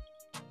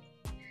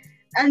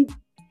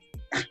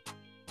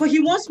 But he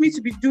wants me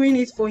to be doing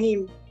it for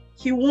him.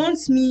 He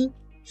wants me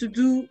to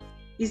do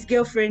his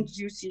girlfriend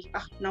duty.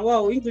 Now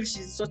wow, English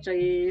is such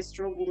a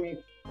struggle, man.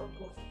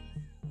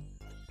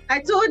 I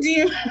told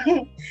him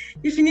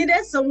if he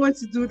needed someone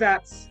to do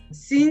that,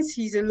 since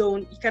he's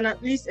alone, he can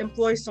at least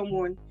employ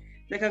someone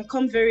that can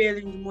come very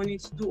early in the morning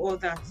to do all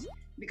that.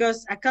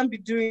 Because I can't be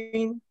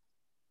doing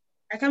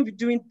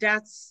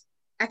that.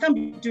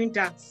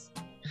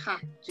 Ha,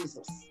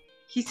 Jesus.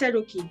 He said,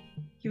 okay,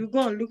 he will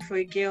go and look for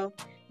a girl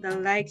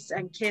that likes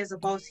and cares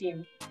about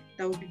him,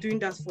 that will be doing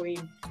that for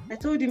him. I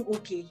told him,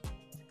 okay,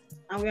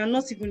 and we are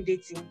not even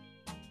dating.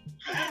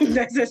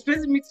 That's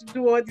expecting me to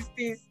do all these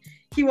things.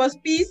 He was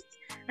pissed,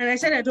 and I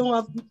said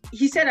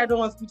he said I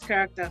don't have good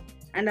character,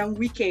 and I'm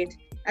wicked.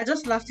 I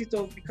just laughed it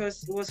off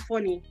because it was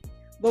funny.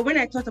 But when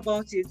I thought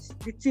about it,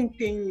 the thing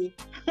pained me.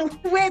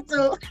 Wait,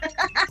 oh.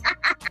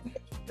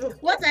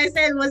 What I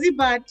said, was it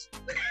bad?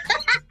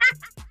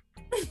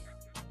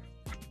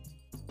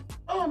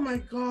 Oh my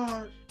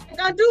God. I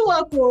can do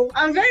work, oh.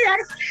 I'm very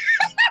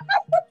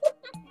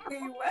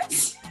Wait,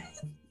 what?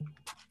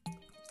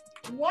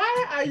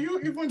 Why are you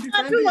even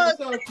defending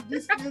yourself to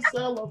this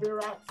cell of a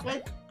rat?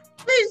 Like,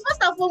 Please,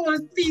 first and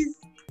foremost, please.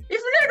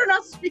 If you don't know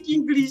how to speak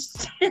English,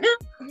 or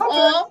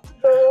No.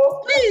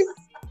 please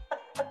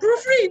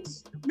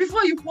proofread.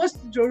 before you post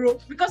Joro,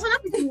 because other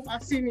people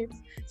have seen it.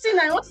 See,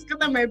 now I want to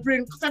scatter my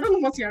brain because I don't know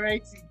what you're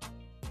writing.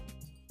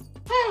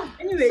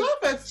 Anyway,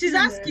 she's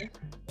asking,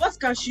 what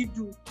can she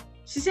do?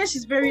 She says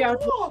she's very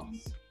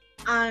hardworking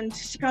and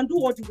she can do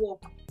all the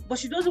work, but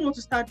she doesn't want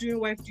to start doing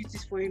wife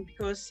duties for him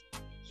because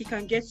he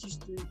can get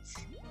used to it.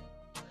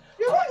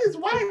 You're not his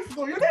wife,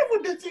 though. You're not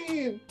even dating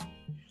him.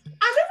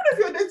 And even if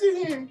you're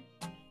dating him,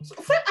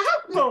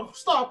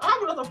 stop. I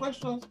have a lot of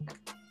questions.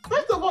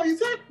 First of all, you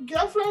said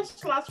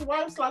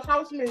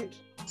girlfriend/wife/housemaid.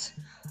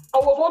 I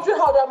was wondering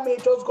how that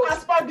maid just got.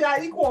 As per they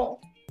are equal.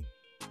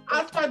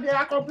 As per they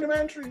are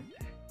complementary.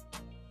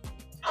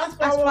 As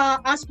per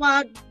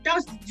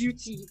that's the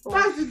duty.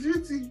 That's the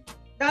duty.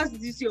 That's the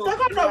duty of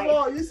Second of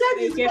all, you said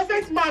he's a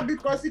perfect man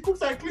because he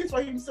cooks and cleans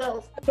for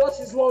himself. Does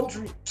his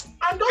laundry.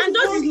 And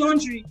does his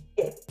laundry.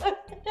 This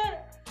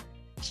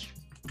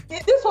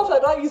one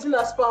are not using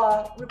as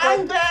per.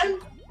 And then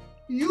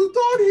you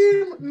told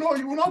him, no,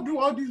 you will not do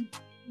all these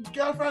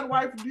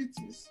girlfriend-wife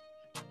duties.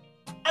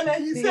 And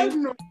then he said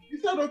no. He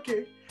said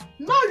okay.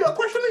 Now you're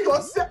questioning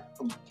yourself.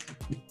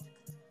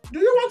 Do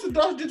you want to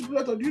dodge this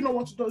bullet or do you not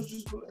want to dodge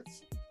this bullet?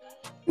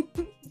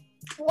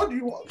 What do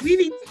you want?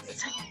 Really?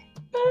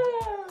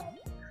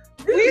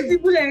 Really the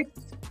bullet.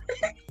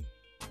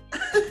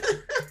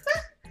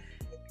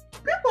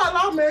 People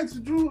allow men to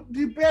do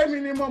the bare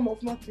minimum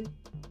of nothing.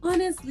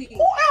 Honestly. Who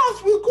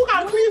else will cook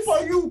and clean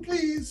for you,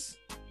 please?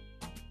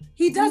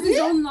 He does his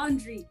own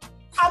laundry.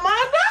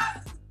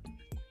 Amanda?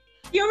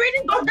 He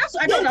already does. That's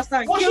what I don't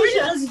understand. He already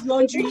does his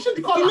laundry.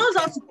 He knows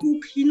how to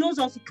cook. He knows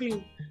how to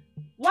clean.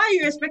 Why are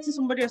you expecting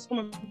somebody else to come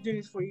and do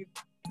this for you?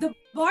 The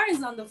bar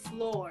is on the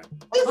floor.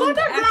 It's on the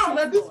ground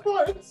at this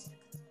point.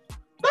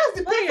 That's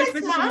the Why are you perfect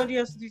expecting man. somebody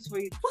else to do it for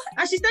you? What?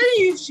 And she's telling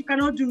you if she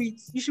cannot do it,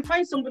 you should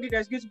find somebody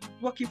that's going to be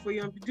working for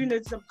you and be doing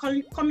it.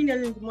 Coming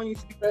early in the morning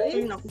to be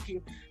doing and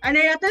cooking. And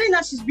then you're telling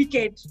her she's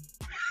wicked. You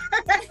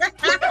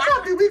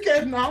can't be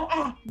wicked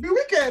now. Be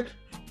wicked.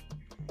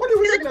 What do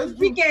wickedness do?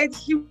 Wicked.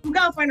 You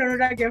can't find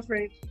another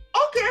girlfriend.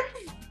 Okay.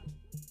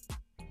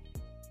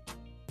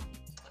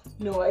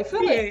 No, I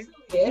feel like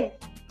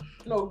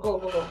No,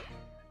 go.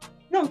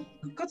 No,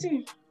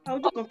 continue. I'll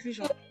do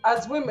conclusion.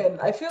 As women,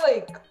 I feel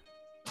like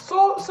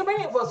so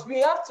many of us, we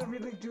have to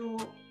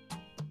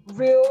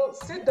really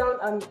sit down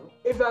and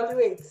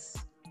evaluate.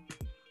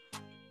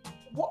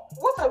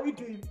 What are we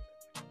doing?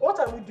 What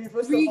are we doing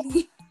first of all?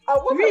 And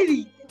what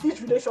Really? are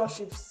these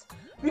relationships?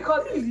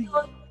 Because if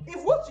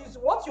what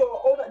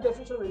your own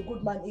definition of a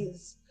good man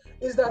is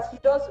that he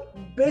does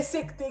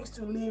basic things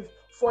to live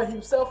for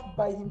himself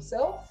by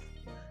himself,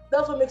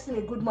 that's what makes him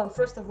a good man,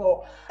 first of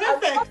all.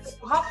 Perfect.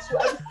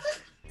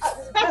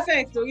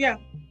 Perfect. So yeah.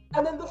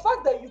 And then the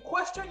fact that you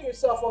question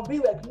yourself or be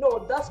like,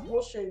 no, that's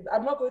bullshit.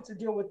 I'm not going to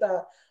deal with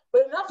that.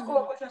 But you have to come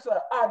and question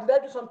yourself, did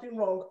I do something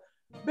wrong?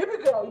 Baby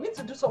girl, you need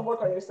to do some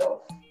work on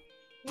yourself.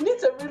 You need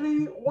to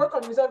really work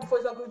on yourself before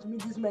you start going to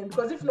meet these men.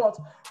 Because if not,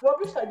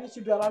 rubbish like this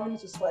should be allowing you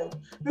to slide.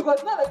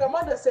 Because now, like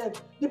Amanda said,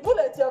 the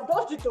bullet, you have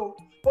dodged it all,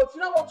 but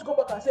you now want to go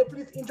back and say,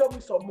 please injure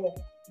me some more.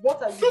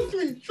 What are you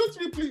doing? Shoot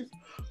me, please.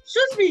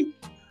 Shoot me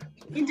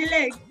in the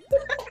leg.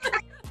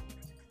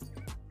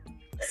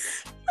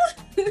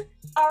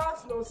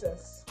 Arrant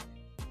nonsense.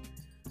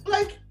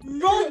 Like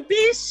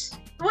Rubbish.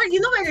 Well, you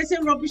know when they say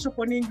rubbish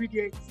upon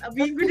ingredients.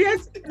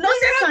 Ingredients,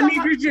 nonsense and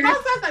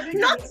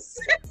ingredients.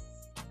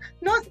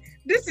 Nonsense.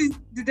 This is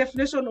the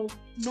definition of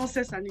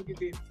nonsense and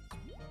ingredients.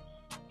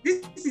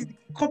 This is the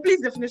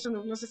complete definition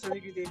of nonsense and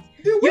ingredients.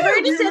 You've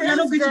already said you're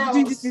not going to be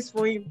doing these things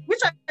for him. Which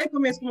are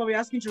comments come over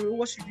asking you,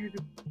 what should you do?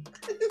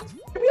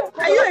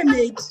 Are you a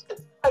maid?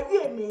 Are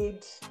you a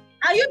maid?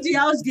 Are you the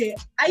house girl?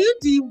 Are you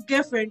the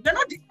girlfriend? They're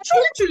not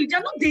truly,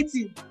 they're not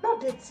dating. Not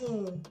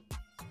dating.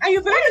 And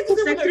you've already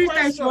cooked like 3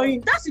 times for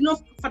him. That's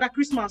enough for the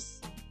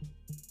Christmas.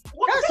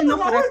 That's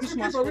enough for that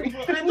Christmas for him.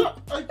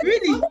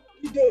 Really?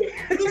 If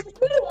you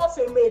really want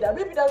a maid, and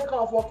maybe that's the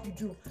kind of work you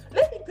do,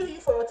 let me pay you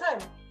for your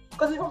time.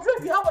 Because I'm sure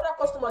if you have other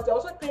customers, they're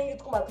also paying you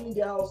to come and clean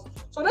their house.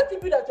 So let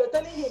it be that you're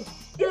telling him,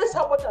 here's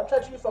how much I'm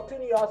charging you for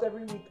cleaning your house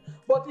every week.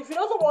 But if he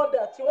doesn't want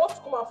that, he wants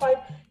to come and find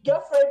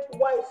girlfriend,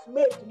 wife,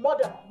 maid,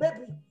 mother,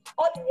 baby,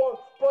 all he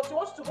wants. But he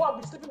wants to go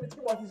and be sleeping with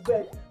him on his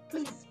bed.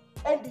 Please,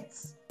 end it.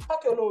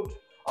 Pack your load.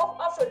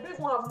 After, you don't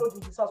even have load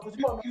in his house because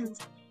you can't do.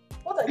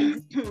 What are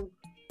you doing?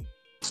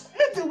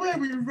 It's the way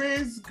we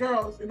raise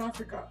girls in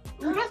Africa.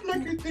 It just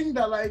make you think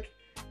that like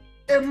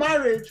a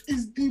marriage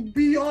is the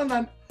beyond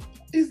and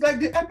is like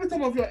the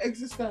epitome of your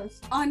existence.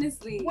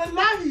 Honestly.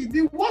 Wallahi,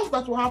 the worst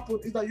that will happen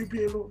is that you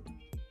be alone.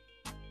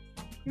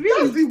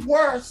 Really? That's the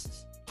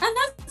worst. And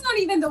that's not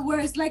even the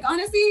worst. Like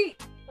honestly,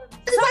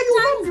 It's like you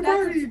won't be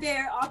that's married.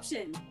 their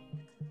option.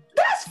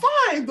 That's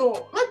fine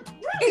though. Like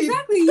really,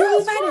 Exactly. You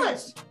will that's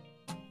manage. fine.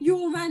 You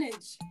will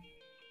manage.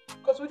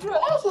 Because would you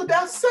Also, there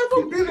are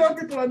 7 billion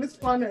people on this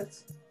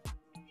planet.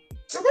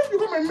 You're going to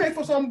become a maid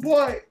for some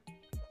boy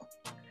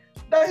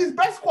that his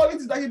best quality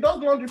is that he does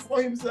laundry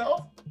for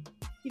himself.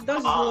 He does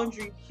his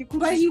laundry. He cooks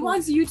But his he food.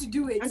 wants you to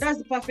do it. And that's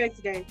the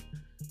perfect guy.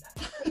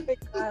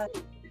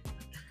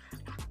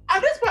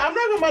 At this point, I'm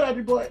not even mad at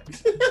the boy.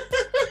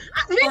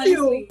 Really?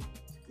 Honestly.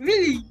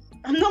 Really,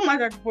 I'm not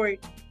mad at the boy.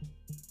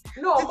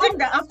 No, To think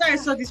that after I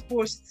saw this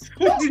post,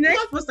 the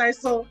next post I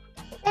saw.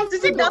 To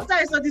think that after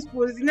I saw this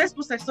post, the next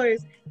post I saw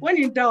is when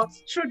in doubt,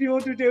 throw the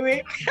old dude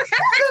away.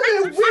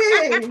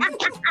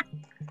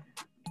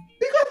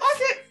 Because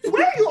okay,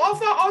 when you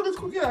offer all this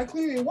cooking and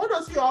cleaning, what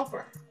does he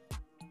offer?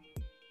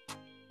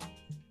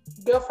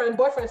 girlfriend,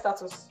 boyfriend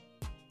status.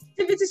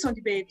 Activities on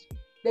the bed.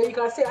 Then you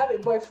can say, I have a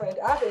boyfriend.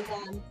 I have a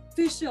man.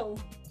 Official.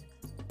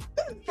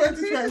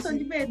 Activities on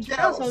the 2020. bed. Girls,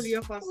 That's all he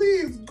offers.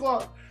 please,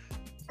 God.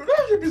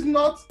 Relationship is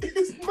not,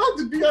 it's not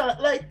the be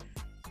like,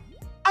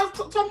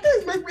 some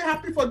things make me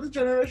happy for this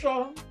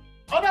generation.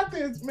 Other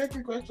things make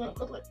me question,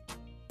 because like,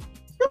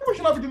 people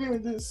should not be dealing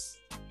with this.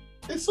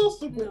 It's so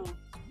stupid. No.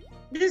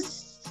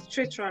 This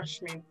straight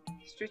trash, man.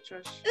 Straight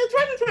trash. In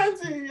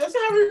 2020, you're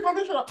still having a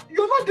conversation.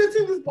 You're not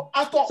dating this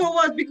at all. So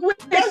what?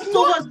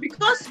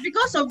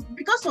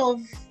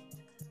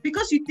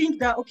 Because you think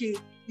that okay,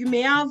 you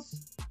may have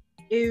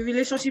a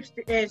relationship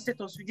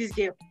status with this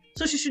girl,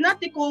 so she should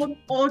not take on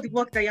all the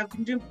work that you have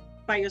been doing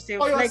by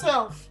yourself. For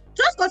yourself.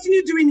 Just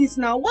continue doing it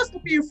now. What's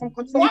stopping you from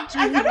continuing?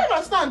 I don't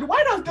understand.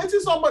 Why does dating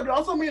somebody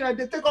also mean that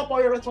they take up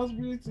all your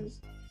responsibilities?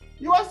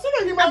 You are still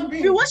a human I've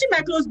being. been washing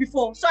my clothes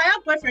before, so I have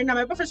a boyfriend now.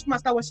 My boyfriend should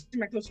start washing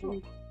my clothes for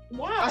me.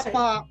 Why? As per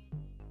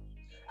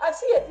I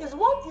see it. It's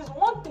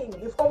one thing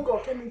if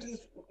homegirl came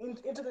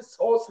into this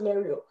whole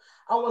scenario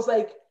and was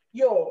like,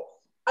 yo,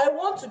 I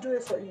want to do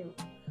it for you.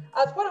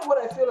 As part of what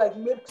I feel like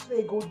makes me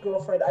a good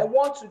girlfriend, I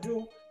want to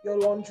do your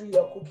laundry,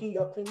 your cooking,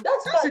 your cleaning.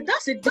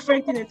 that's a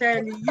different thing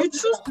entirely. You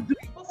choose to do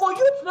it. But for you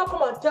to not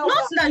come and tell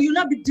Not me, that you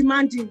not be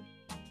demanding.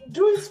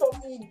 do it for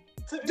me.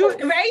 Do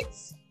it,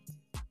 right?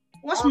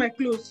 Wash my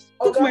clothes,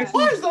 cook okay. my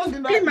food, Boys don't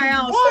deny. clean my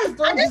house. Boys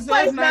don't At this deserve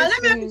point now, nice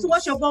let me help you things. to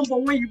wash your bum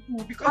when you poo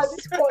At because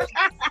this point,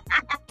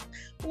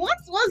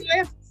 what's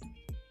left?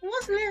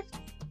 What's left?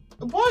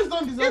 Boys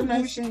don't deserve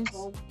nice things.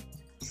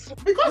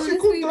 Because you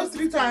cooked those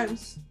 3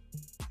 times.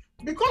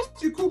 Because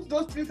you cooked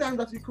those 3 times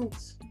that you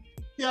cooked.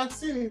 He has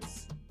seen it.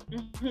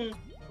 Mm-hmm.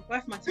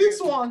 Wife material. This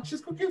one,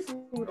 she's cooking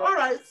food. All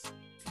right.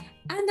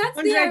 And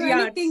that's the 100 ironic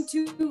yards. thing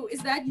too,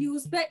 is that you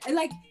expect,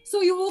 like,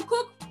 so you will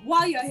cook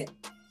while you're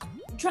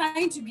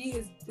trying to be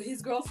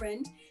his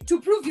girlfriend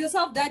to prove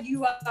yourself that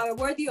you are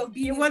worthy of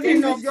being You're his worthy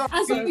girlfriend. enough.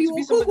 And so to you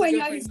be will cook when somebody's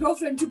you're his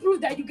girlfriend to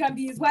prove that you can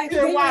be his wife.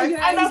 Yeah, When why? you're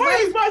And his why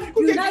wife, is why you you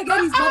cooking? now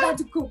get his mother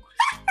to cook.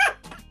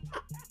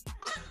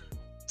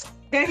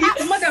 Then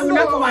his mother will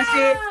not come and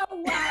say,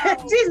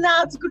 Wow. "This is now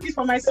how to cook it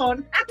for my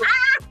son."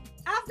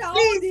 After all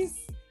Please. this,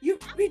 you've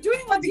been doing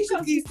What the auditions, you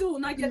cookies? still will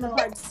not get the No.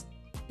 parts.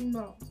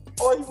 No.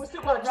 or you will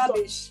still go and do something.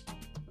 Rubbish.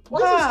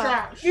 What is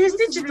trash? You This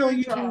stitch is it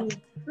really on you.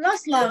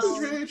 trash. Last. This is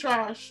really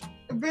trash.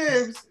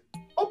 Babes,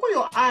 open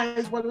your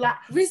eyes, but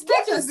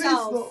Respect what is this,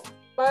 yourself. though?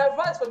 My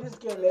advice for this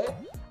girl,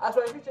 as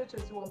for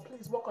 2021,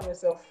 please work on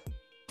yourself.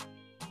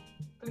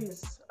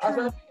 Please. As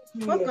for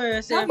Work on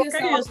yourself. Love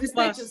Carry your yourself,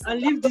 respect slippers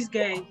and leave this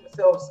guy.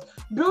 yourselves.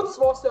 Build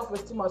small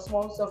self-esteem and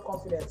small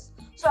self-confidence.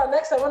 So that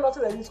next time when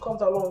nothing like this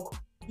comes along,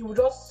 you will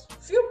just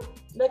feel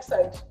next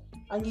side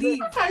and you Leave.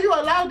 How can you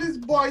allow this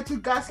boy to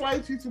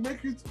gaslight you to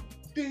make you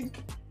think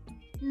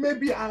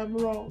maybe I'm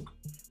wrong?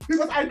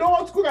 Because I don't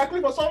want to cook and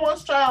clean for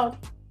someone's child.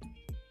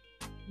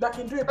 that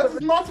can do it This is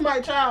perfectly. not my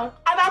child.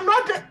 And I'm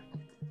not the...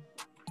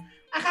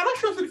 I cannot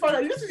trust the fact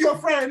that this is your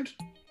friend.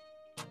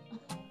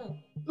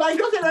 Like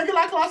just a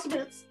regular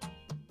classmate.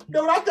 They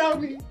will not tell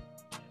me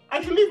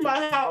I should leave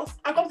my house.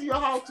 I come to your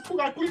house to cook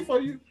and clean for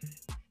you.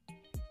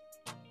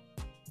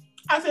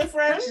 As a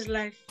friend, This is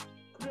life.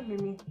 Couldn't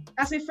be me.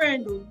 As a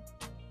friend, though.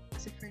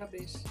 As a friend.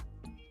 Rubbish.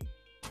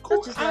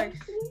 cook is and life.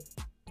 clean.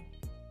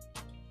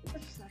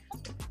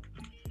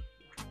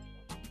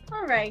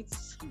 All right.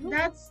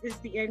 That is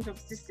the end of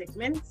this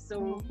segment.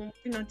 So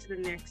moving on to the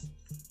next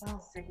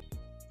segment.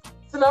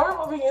 So now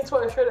we're moving into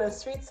our short and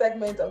sweet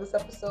segment of this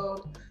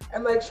episode.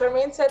 And like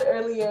Charmaine said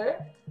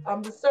earlier,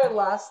 this is our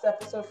last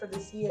episode for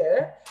this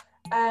year.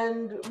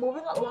 And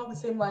moving along the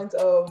same lines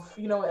of,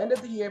 end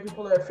of the year,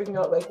 people are figuring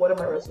out like, what are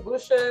my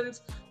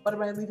resolutions? What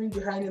am I leaving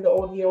behind in the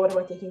old year? What am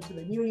I taking to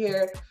the new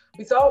year?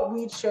 We thought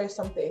we'd share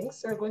some things.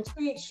 So we're going to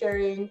be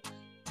sharing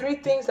 3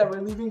 things that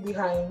we're leaving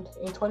behind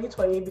in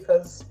 2020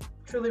 because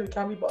truly we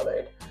can't be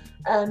bothered.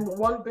 And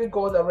 1 big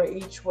goal that we're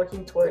each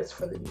working towards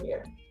for the new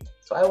year.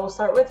 So I will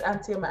start with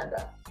Auntie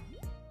Amanda.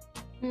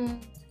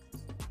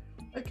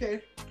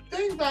 Okay.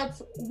 Things that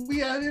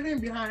we are leaving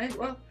behind.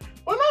 Well,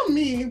 not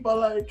me, but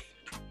like,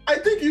 I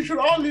think you should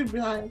all leave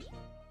behind.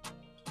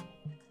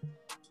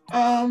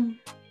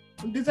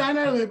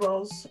 Designer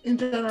labels in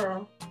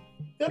general,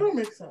 they don't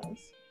make sense.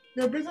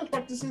 Their business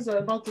practices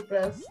are not the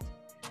best.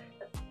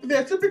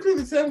 They're typically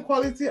the same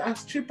quality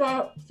as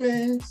cheaper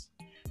things.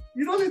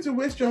 You don't need to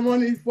waste your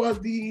money for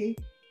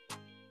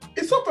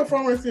it's so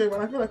performative,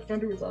 and I feel like you can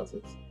do without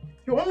it.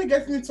 You're only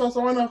getting it so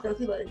someone else can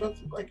see that it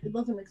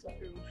doesn't make sense.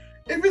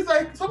 If it's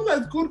like something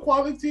that's good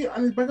quality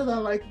and it's better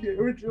than like the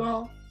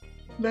original,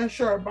 then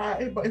sure, buy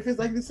it. But if it's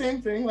like the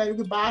same thing, like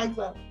the bags,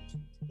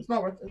 it's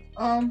not worth it.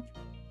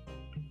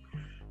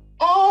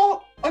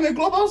 All on a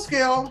global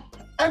scale,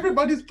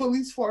 everybody's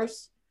police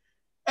force,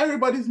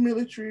 everybody's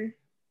military,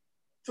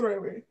 throw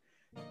away.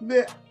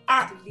 They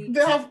have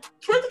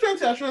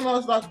 2020 has shown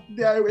us that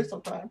they are a waste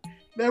of time.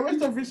 They're a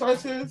waste of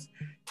resources.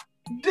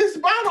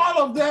 Disband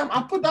all of them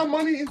and put that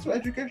money into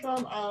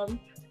education and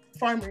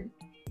farming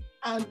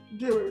and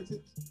do away with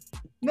it.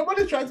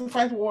 Nobody's trying to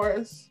fight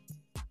wars.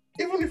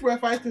 Even if we're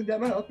fighting, they're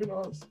not helping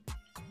us.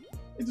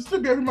 It will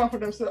still be every man for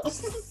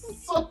themselves.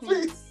 So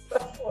please,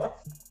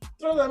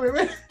 throw them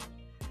away.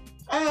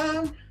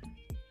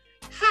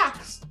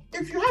 Hacks.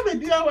 If you have a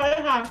DIY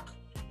hack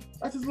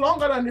that is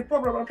longer than the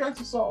problem I'm trying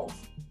to solve,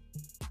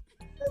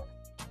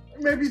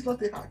 maybe it's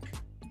not a hack.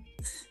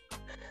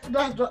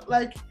 That's just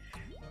like,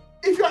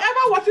 if you're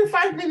ever watching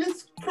 5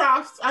 minutes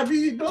crafts, on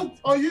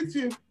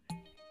YouTube,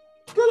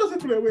 throw those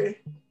people away.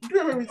 Do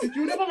away with it.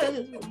 You'll never learn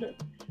anything from them.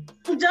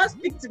 Just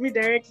speak to me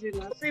directly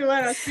now. Say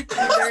what I speak to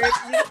me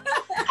directly.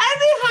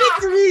 Any Speak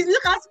to me.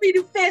 Look at me in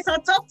the face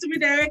and talk to me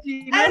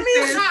directly.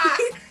 Any hack.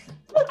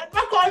 I'm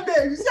not calling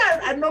them. You see,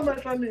 I'm not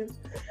mentioning.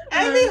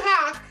 Any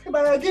hack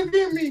that you're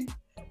giving me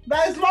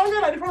that is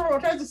longer than the problem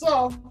I'm trying to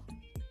solve.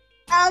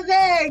 I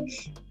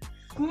beg.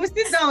 We'll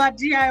sit down at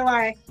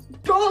DIY.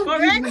 Don't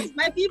Correct, give me.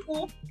 my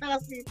people.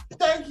 That's it.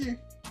 Thank you.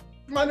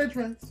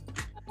 Management.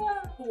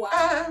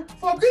 Wow.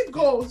 For big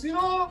goals,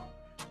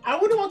 I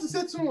wouldn't want to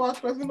say too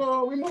much because, we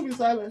move in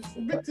silence.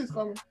 The big thing's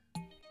coming.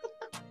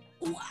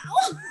 Wow.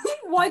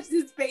 Watch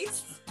this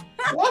space.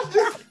 Watch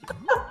this.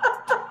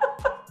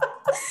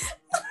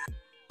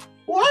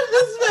 Watch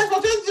this space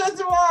for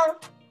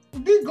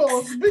 2021. Big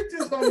goals, big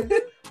things coming.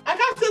 I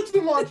can't say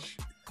too much.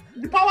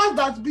 The powers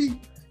that be.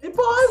 The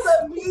powers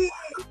that be.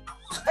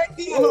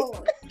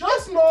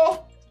 Just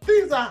know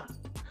things are.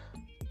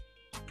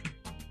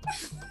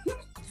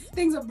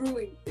 Things are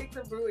brewing.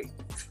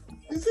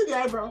 You see the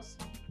eyebrows?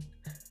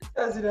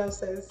 That's enough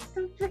sense.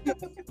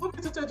 Move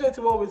into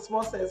 2021 with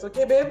small sense,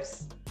 okay,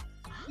 babes?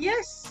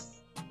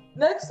 Yes.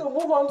 Next, we'll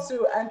move on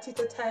to Auntie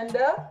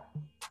Tatanda.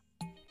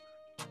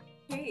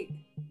 Okay.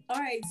 All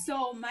right.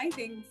 So my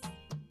things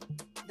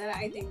that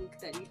I think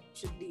that you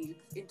should leave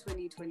in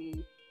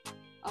 2020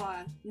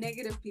 are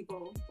negative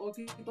people or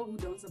people who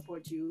don't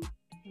support you.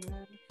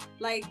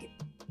 Like,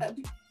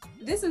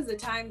 this is the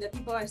time that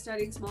people are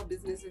starting small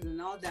businesses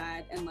and all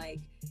that, and like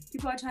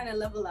people are trying to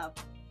level up.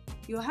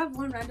 You'll have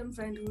one random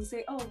friend who will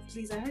say, "Oh,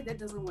 please, I heard that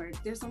doesn't work.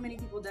 There's so many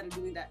people that are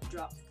doing that.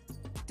 Drop,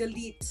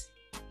 delete."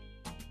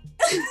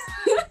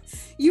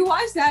 You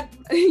watch /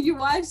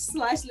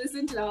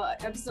 listen to our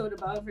episode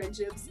about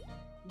friendships.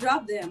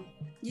 Drop them.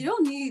 You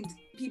don't need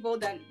people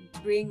that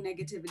bring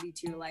negativity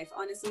to your life.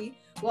 Honestly,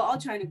 we're all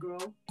trying to grow.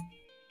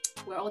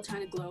 We're all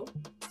trying to glow.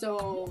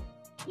 So,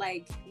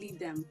 like, leave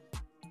them.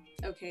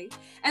 Okay.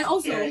 And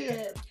also,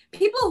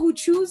 people who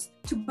choose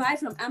to buy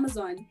from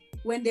Amazon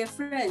when their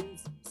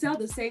friends sell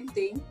the same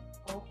thing.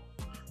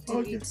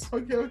 Delete.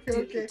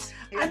 Okay.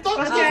 I thought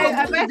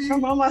I like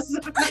from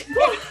Amazon.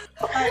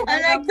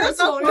 I like to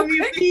talk from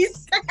you,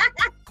 please.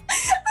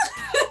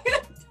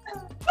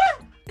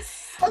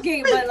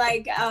 Okay, but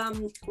like,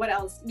 what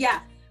else?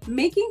 Yeah,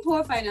 making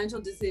poor financial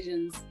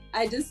decisions.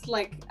 I'm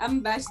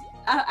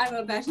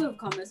a Bachelor of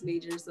Commerce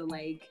major, so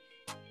like,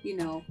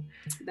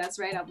 that's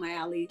right up my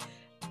alley.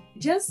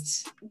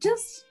 Just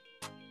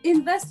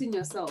invest in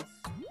yourself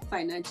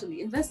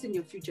financially. Invest in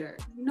your future.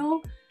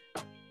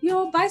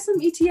 Buy some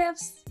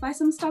ETFs, buy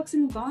some stocks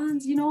and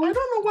bonds. I don't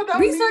know what that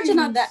means. Research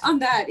on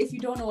that if you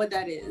don't know what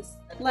that is.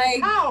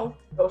 Like how?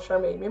 Oh,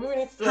 Charmaine, maybe we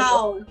need to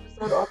how?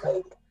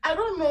 I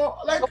don't know.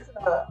 Like,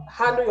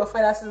 handle your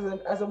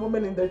finances as a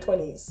woman in their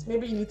 20s.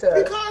 Maybe you need to.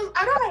 Because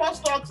I don't know what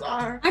stocks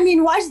are. I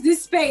mean, watch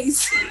this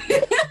space.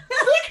 Big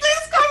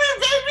things coming,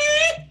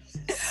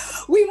 baby.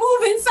 We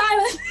move in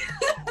silence.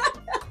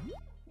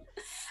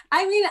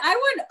 I mean,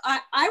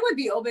 I would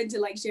be open to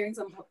like sharing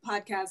some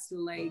podcasts to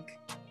like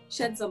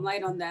shed some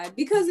light on that,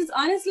 because it's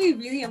honestly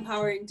really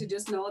empowering to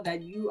just know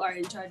that you are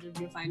in charge of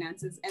your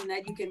finances and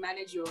that you can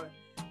manage your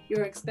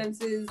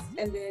expenses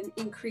and then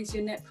increase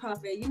your net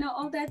profit,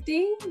 all that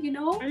thing,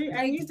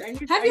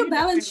 have your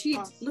balance sheet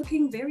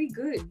looking very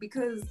good,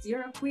 because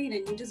you're a queen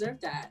and you deserve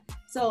that.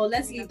 So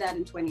let's leave that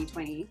in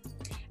 2020.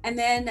 And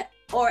then,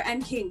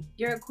 and king,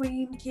 you're a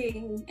queen,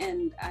 king,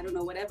 and I don't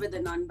know, whatever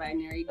the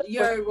non-binary,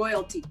 you're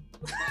royalty.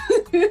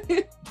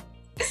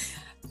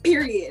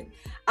 Period.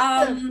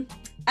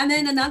 And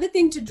then another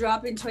thing to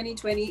drop in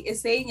 2020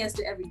 is saying yes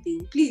to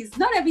everything. Please,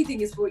 not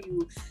everything is for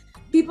you.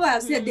 People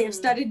have said they have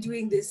started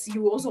doing this,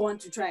 you also want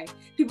to try.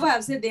 People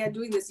have said they are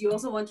doing this, you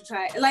also want to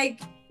try.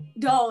 Like,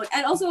 don't.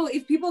 And also,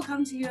 if people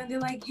come to you and they're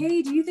like,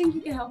 hey, do you think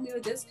you can help me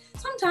with this?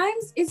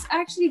 Sometimes it's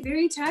actually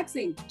very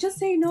taxing. Just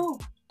say no.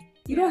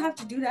 You don't have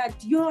to do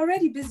that. You're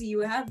already busy.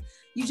 You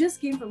just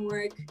came from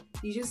work.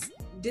 You just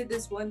did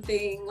this one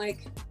thing.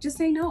 Like, just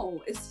say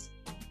no. It's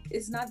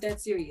not that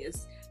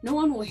serious. No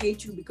one will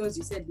hate you because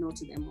you said no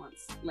to them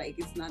once. Like,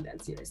 it's not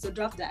that serious. So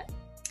drop that.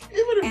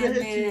 Even if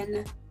they hate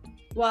you.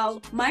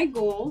 Well, my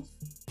goal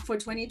for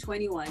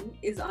 2021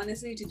 is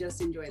honestly to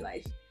just enjoy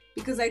life.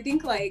 Because I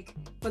think, like,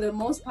 for the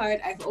most part,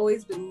 I've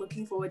always been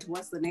looking forward to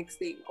what's the next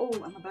thing. Oh,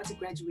 I'm about to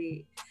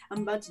graduate.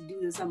 I'm about to do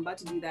this. I'm about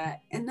to do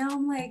that. And now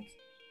I'm like,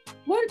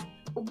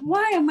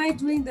 why am I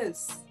doing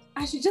this?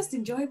 I should just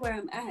enjoy where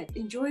I'm at.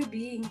 Enjoy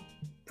being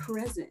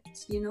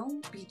present,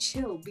 be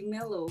chill, be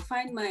mellow,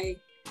 find my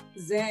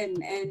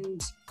zen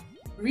and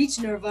reach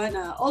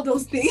nirvana, all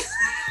those things.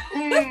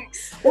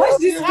 Watch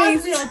this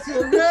Has space. me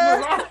until reach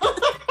Nirvana.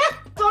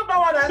 Don't know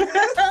what that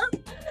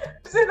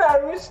is. Say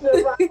that rich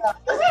Nirvana.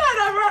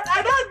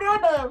 I don't know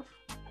them.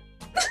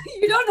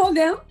 You don't know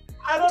them?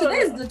 I don't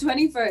Today know. is the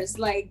 21st.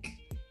 Like,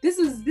 this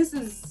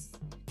is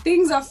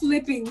things are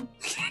flipping.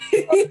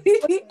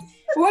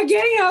 We're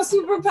getting our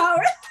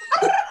superpower.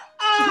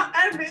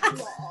 And it.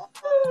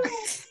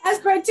 As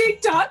per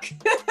TikTok.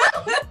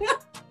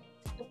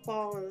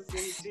 Powers,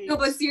 indeed. No,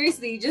 but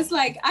seriously, just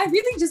like, I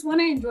really just want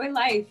to enjoy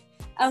life.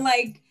 And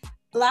like,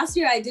 last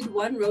year I did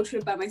one road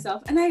trip by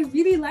myself and I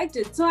really liked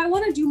it. So I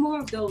want to do more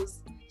of those.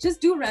 Just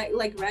do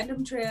like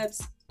random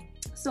trips,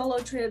 solo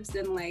trips,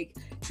 and like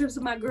trips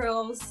with my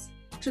girls,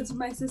 trips with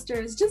my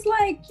sisters. Just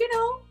like,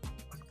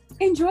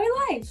 enjoy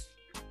life.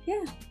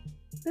 Yeah,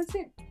 that's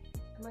it.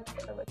 I like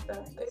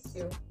that. Thank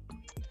you.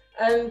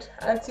 And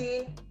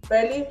Auntie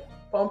Belly,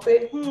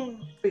 Pompey,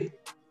 wait,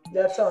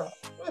 your turn.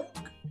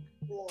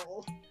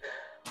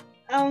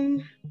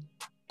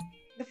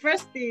 The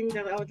first thing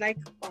that I would like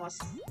us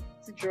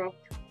to drop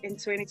in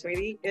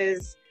 2020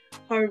 is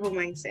horrible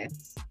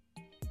mindsets.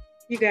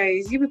 You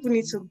people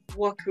need to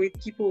work with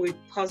people with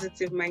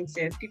positive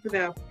mindsets, people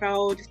that are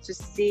proud to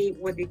say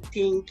what they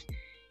think,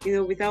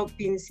 without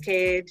being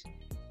scared.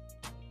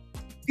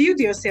 Build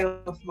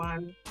yourself,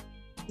 man.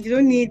 You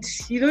don't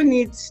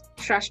need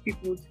trash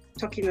people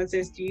talking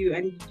nonsense to you,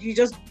 and you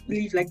just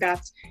live like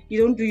that.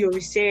 You don't do your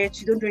research,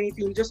 you don't do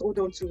anything, you just hold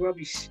on to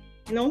rubbish.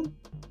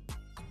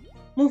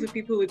 Move with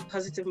people with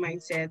positive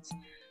mindsets.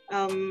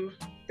 The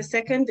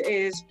second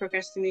is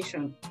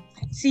procrastination.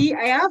 See,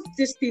 I have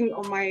this thing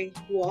on my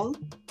wall.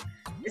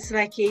 It's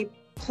like a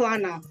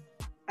planner.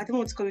 I don't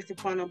want to call it a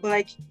planner, but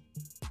like,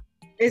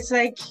 it's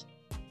like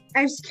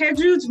I've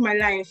scheduled my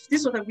life.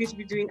 This is what I'm going to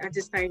be doing at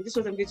this time. This is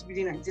what I'm going to be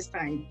doing at this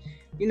time.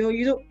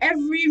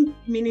 Every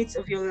minute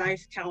of your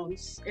life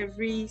counts.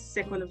 Every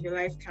second of your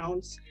life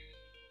counts.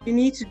 You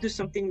need to do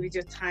something with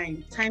your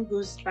time. Time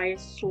goes by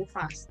so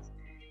fast.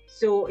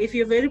 So if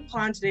you've already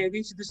planned that you're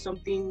going to do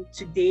something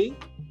today,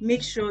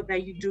 make sure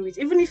that you do it.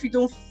 Even if you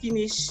don't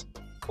finish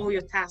all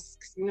your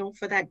tasks,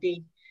 for that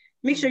day,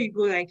 make sure you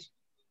go like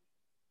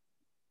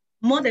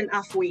more than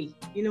halfway,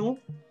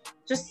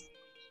 just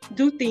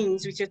do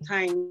things with your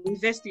time,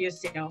 invest in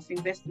yourself,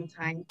 invest in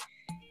time.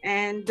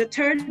 And the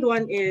third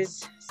one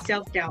is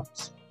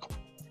self-doubt.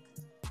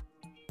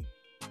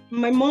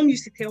 My mom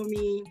used to tell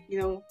me,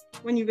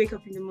 when you wake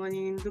up in the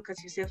morning, look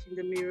at yourself in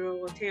the mirror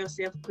or tell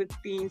yourself good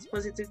things,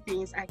 positive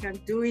things. I can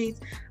do it.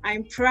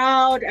 I'm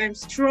proud. I'm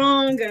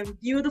strong. I'm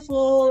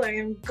beautiful. I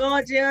am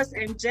gorgeous.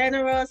 I'm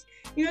generous.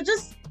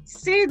 Just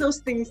say those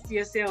things to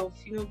yourself.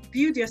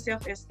 Build your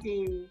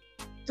self-esteem.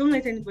 Don't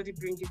let anybody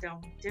bring you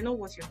down. They're not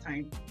worth your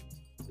time.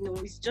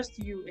 It's just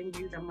you and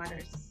you that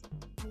matters.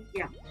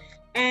 Yeah.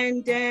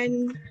 And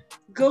then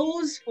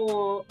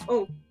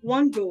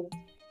one goal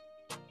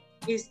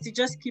is to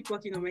just keep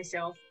working on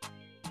myself.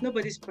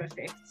 Nobody's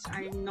perfect.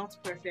 I am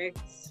not perfect.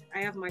 I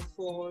have my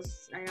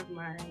flaws. I have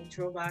my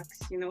drawbacks,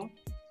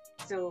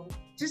 So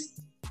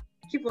just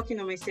keep working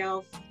on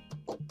myself.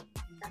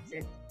 That's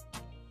it.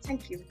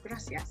 Thank you.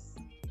 Gracias.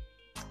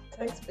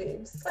 Thanks,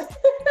 babes.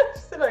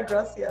 Say that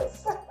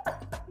gracias.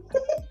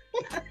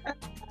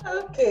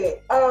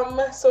 Okay.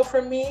 So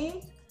for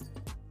me,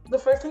 the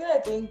first thing I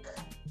think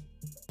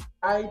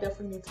I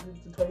definitely need to do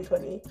in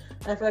 2020,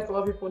 and I feel like a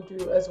lot of people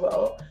do as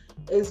well,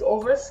 is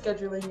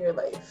over-scheduling your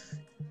life.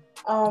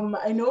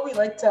 I know we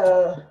like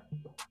to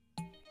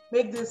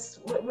make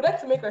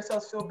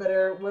ourselves feel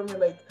better when we're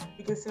like,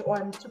 we can say, oh,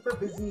 I'm super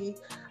busy.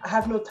 I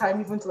have no time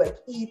even to like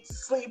eat,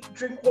 sleep,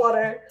 drink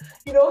water.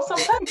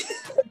 Sometimes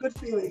it's a good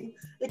feeling.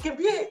 It can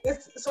be,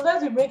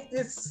 sometimes we make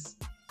this,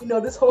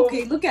 this whole...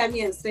 Okay, look at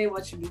me and say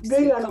what you need to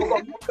being say. an Come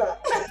on.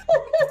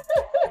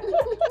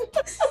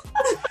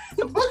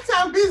 Books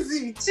are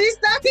busy. She's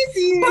not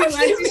busy,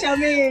 Auntie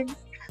Charmaine.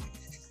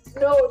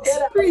 No,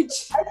 then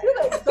Preach. I feel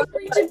like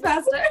Preaching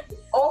pastor.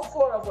 all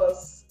four of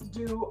us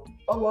do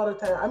a lot of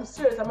time. I'm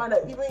serious, Amanda,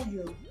 even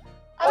you.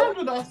 I don't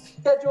do that.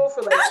 Schedule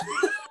for like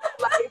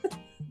life,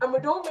 and we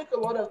don't make a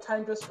lot of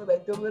time just for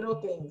like the little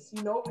things.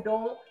 We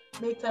don't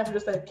make time for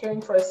just like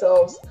caring for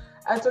ourselves,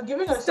 and so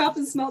giving ourselves Stop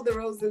and smell the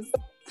roses.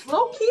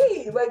 low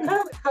key, like kind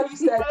of like how you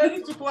said. I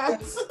need to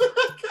plant.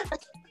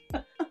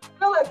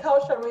 Like how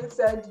Charmaine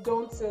said,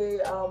 don't say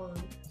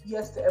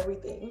yes to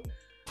everything.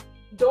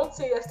 Don't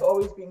say yes to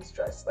always being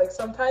stressed. Like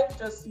sometimes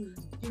just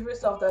give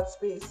yourself that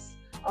space.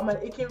 And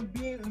it can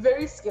be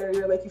very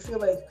scary. Like you feel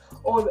like,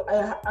 oh,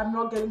 I'm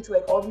not getting to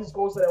like all these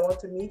goals that I want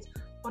to meet.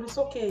 But it's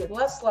okay.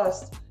 Last,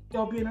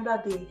 there'll be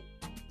another day.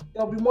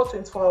 There'll be more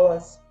 24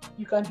 hours.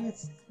 You can do it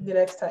the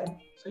next time.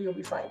 So you'll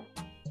be fine.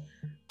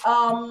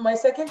 My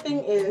second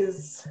thing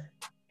is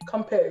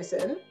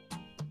comparison.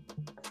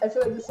 I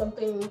feel like it's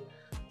something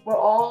we're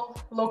all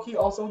low-key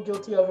also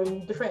guilty of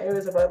in different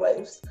areas of our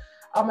lives.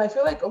 I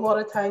feel like a lot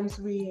of times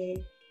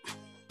we...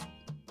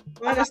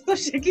 Well, I'm still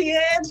shaking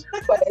head.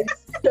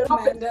 You're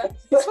not Amanda.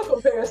 perfect. You also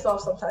compare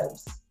yourself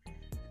sometimes.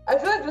 I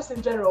feel like just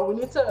in general, we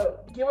need to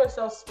give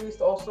ourselves space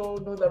to also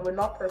know that we're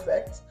not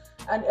perfect,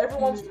 and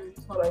everyone's journey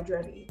is not our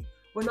journey.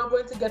 We're not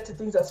going to get to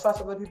things as fast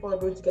as other people are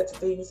going to get to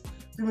things.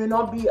 We may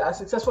not be as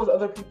successful as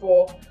other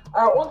people.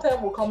 Our own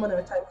time will come when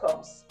our time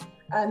comes,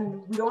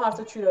 and we don't have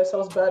to treat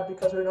ourselves bad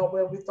because we're not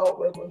where we thought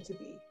we were going to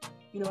be.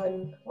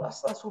 And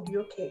us will be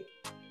okay.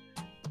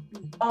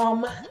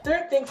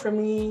 Third thing for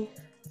me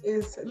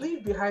is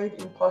leave behind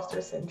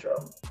imposter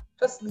syndrome.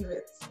 Just leave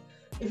it.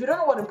 If you don't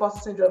know what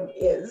imposter syndrome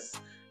is,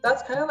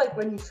 that's kind of like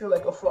when you feel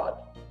like a fraud.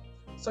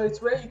 So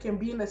it's where you can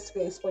be in a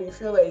space where you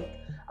feel like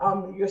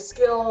your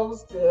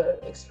skills, the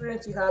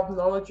experience you have, the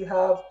knowledge you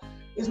have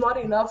is not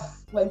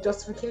enough like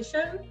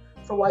justification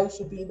for why you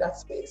should be in that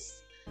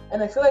space.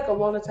 And I feel like a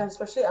lot of times,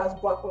 especially as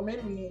Black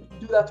women, we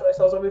do that to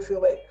ourselves when we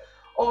feel like,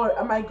 oh,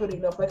 am I good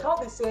enough? Like how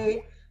they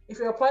say, if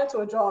you're applying to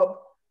a job,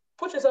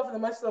 put yourself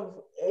in the mindset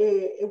of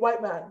a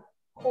white man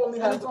who only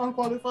has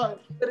unqualified.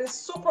 That is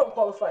super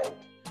unqualified.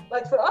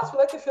 Like for us, we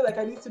like to feel like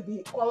I need to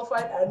be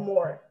qualified and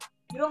more.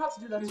 You don't have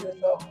to do that to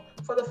yourself.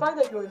 For the fact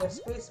that you're in a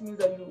space means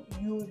that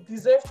you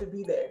deserve to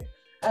be there.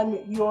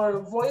 And your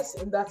voice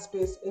in that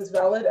space is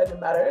valid and it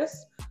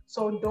matters.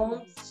 So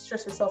don't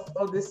stress yourself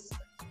about this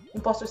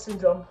imposter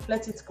syndrome.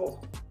 Let it go.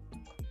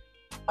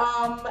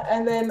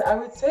 And then I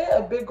would say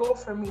a big goal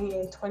for me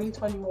in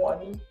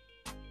 2021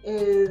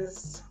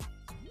 is,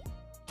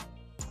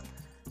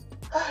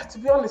 to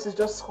be honest, it's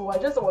just school. I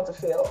just don't want to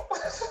fail.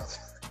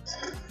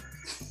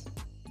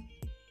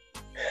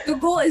 The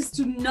goal is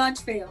to not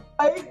fail.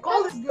 My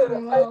goal is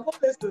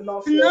to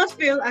not fail. Not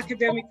fail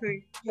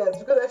academically. Yes,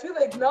 because I feel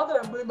like now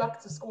that I'm going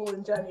back to school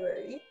in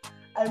January,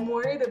 I'm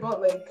worried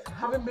about like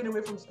having been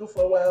away from school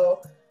for a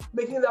while,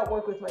 making that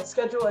work with my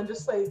schedule, and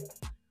just like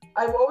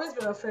I've always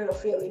been afraid of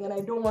failing and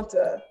I don't want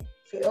to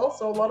fail.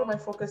 So a lot of my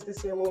focus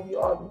this year will be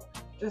on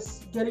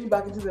just getting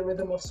back into the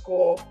rhythm of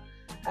school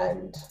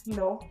and,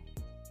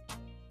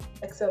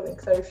 excelling,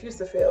 because I refuse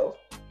to fail.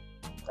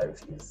 I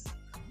refuse.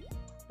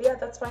 But yeah,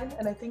 that's fine.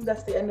 And I think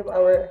that's the end of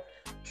our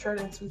short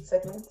and sweet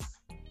segments.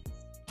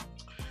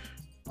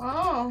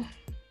 Wow.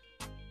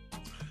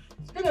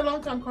 It's been a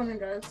long time coming,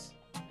 guys.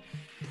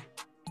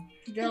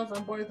 Girls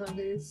and boys and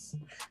days.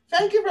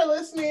 Thank you for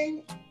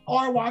listening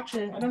or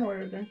watching. I don't know what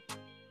you're doing.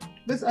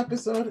 This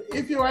episode.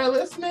 If you are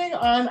listening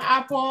on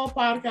Apple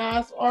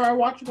Podcasts or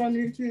watching on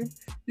YouTube,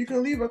 you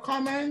can leave a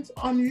comment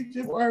on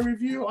YouTube or a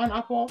review on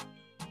Apple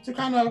to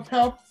kind of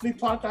help the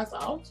podcast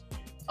out.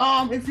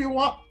 If you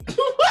want,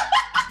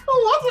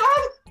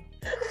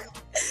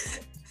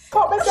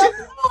 Comment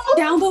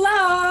Down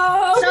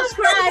below.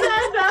 Subscribe.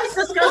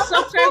 Subscribe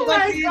oh my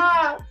button.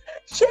 God.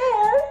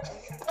 share.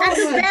 And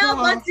the my bell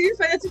God. button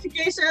for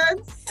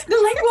notifications. The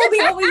link will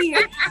be over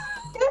here.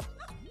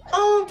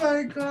 Oh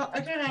my God.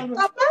 I can't handle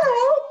it.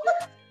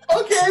 Bye.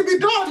 Okay, be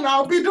done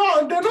now. Be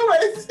done. They know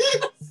where it is.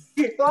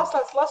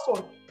 Last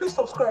one. Please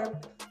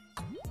subscribe.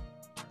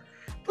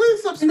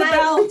 Please subscribe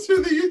Bell.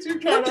 to the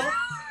YouTube channel.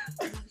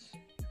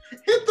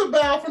 Hit the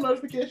bell for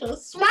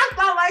notifications. Smash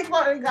that like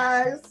button,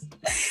 guys.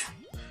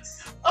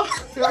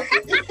 Send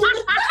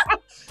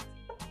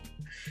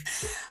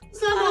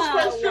us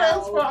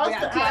questions for us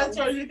to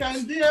answer. You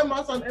can DM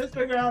us on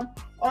Instagram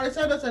or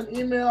send us an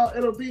email.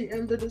 It'll be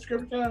in the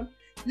description.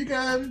 You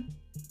can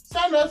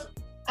send us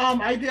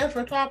ideas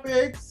for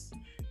topics,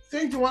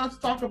 things you want us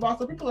to talk about.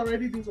 So people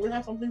already do, so we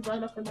have something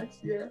lined up for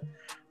next year.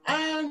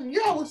 And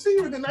yeah, we'll see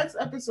you in the next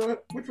episode,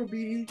 which will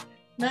be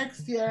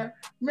next year.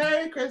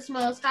 Merry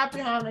Christmas, Happy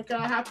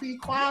Hanukkah, Happy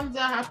Kwanzaa,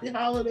 Happy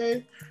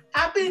Holidays,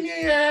 Happy New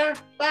Year.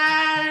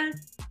 Bye.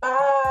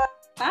 Bye.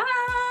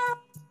 Bye.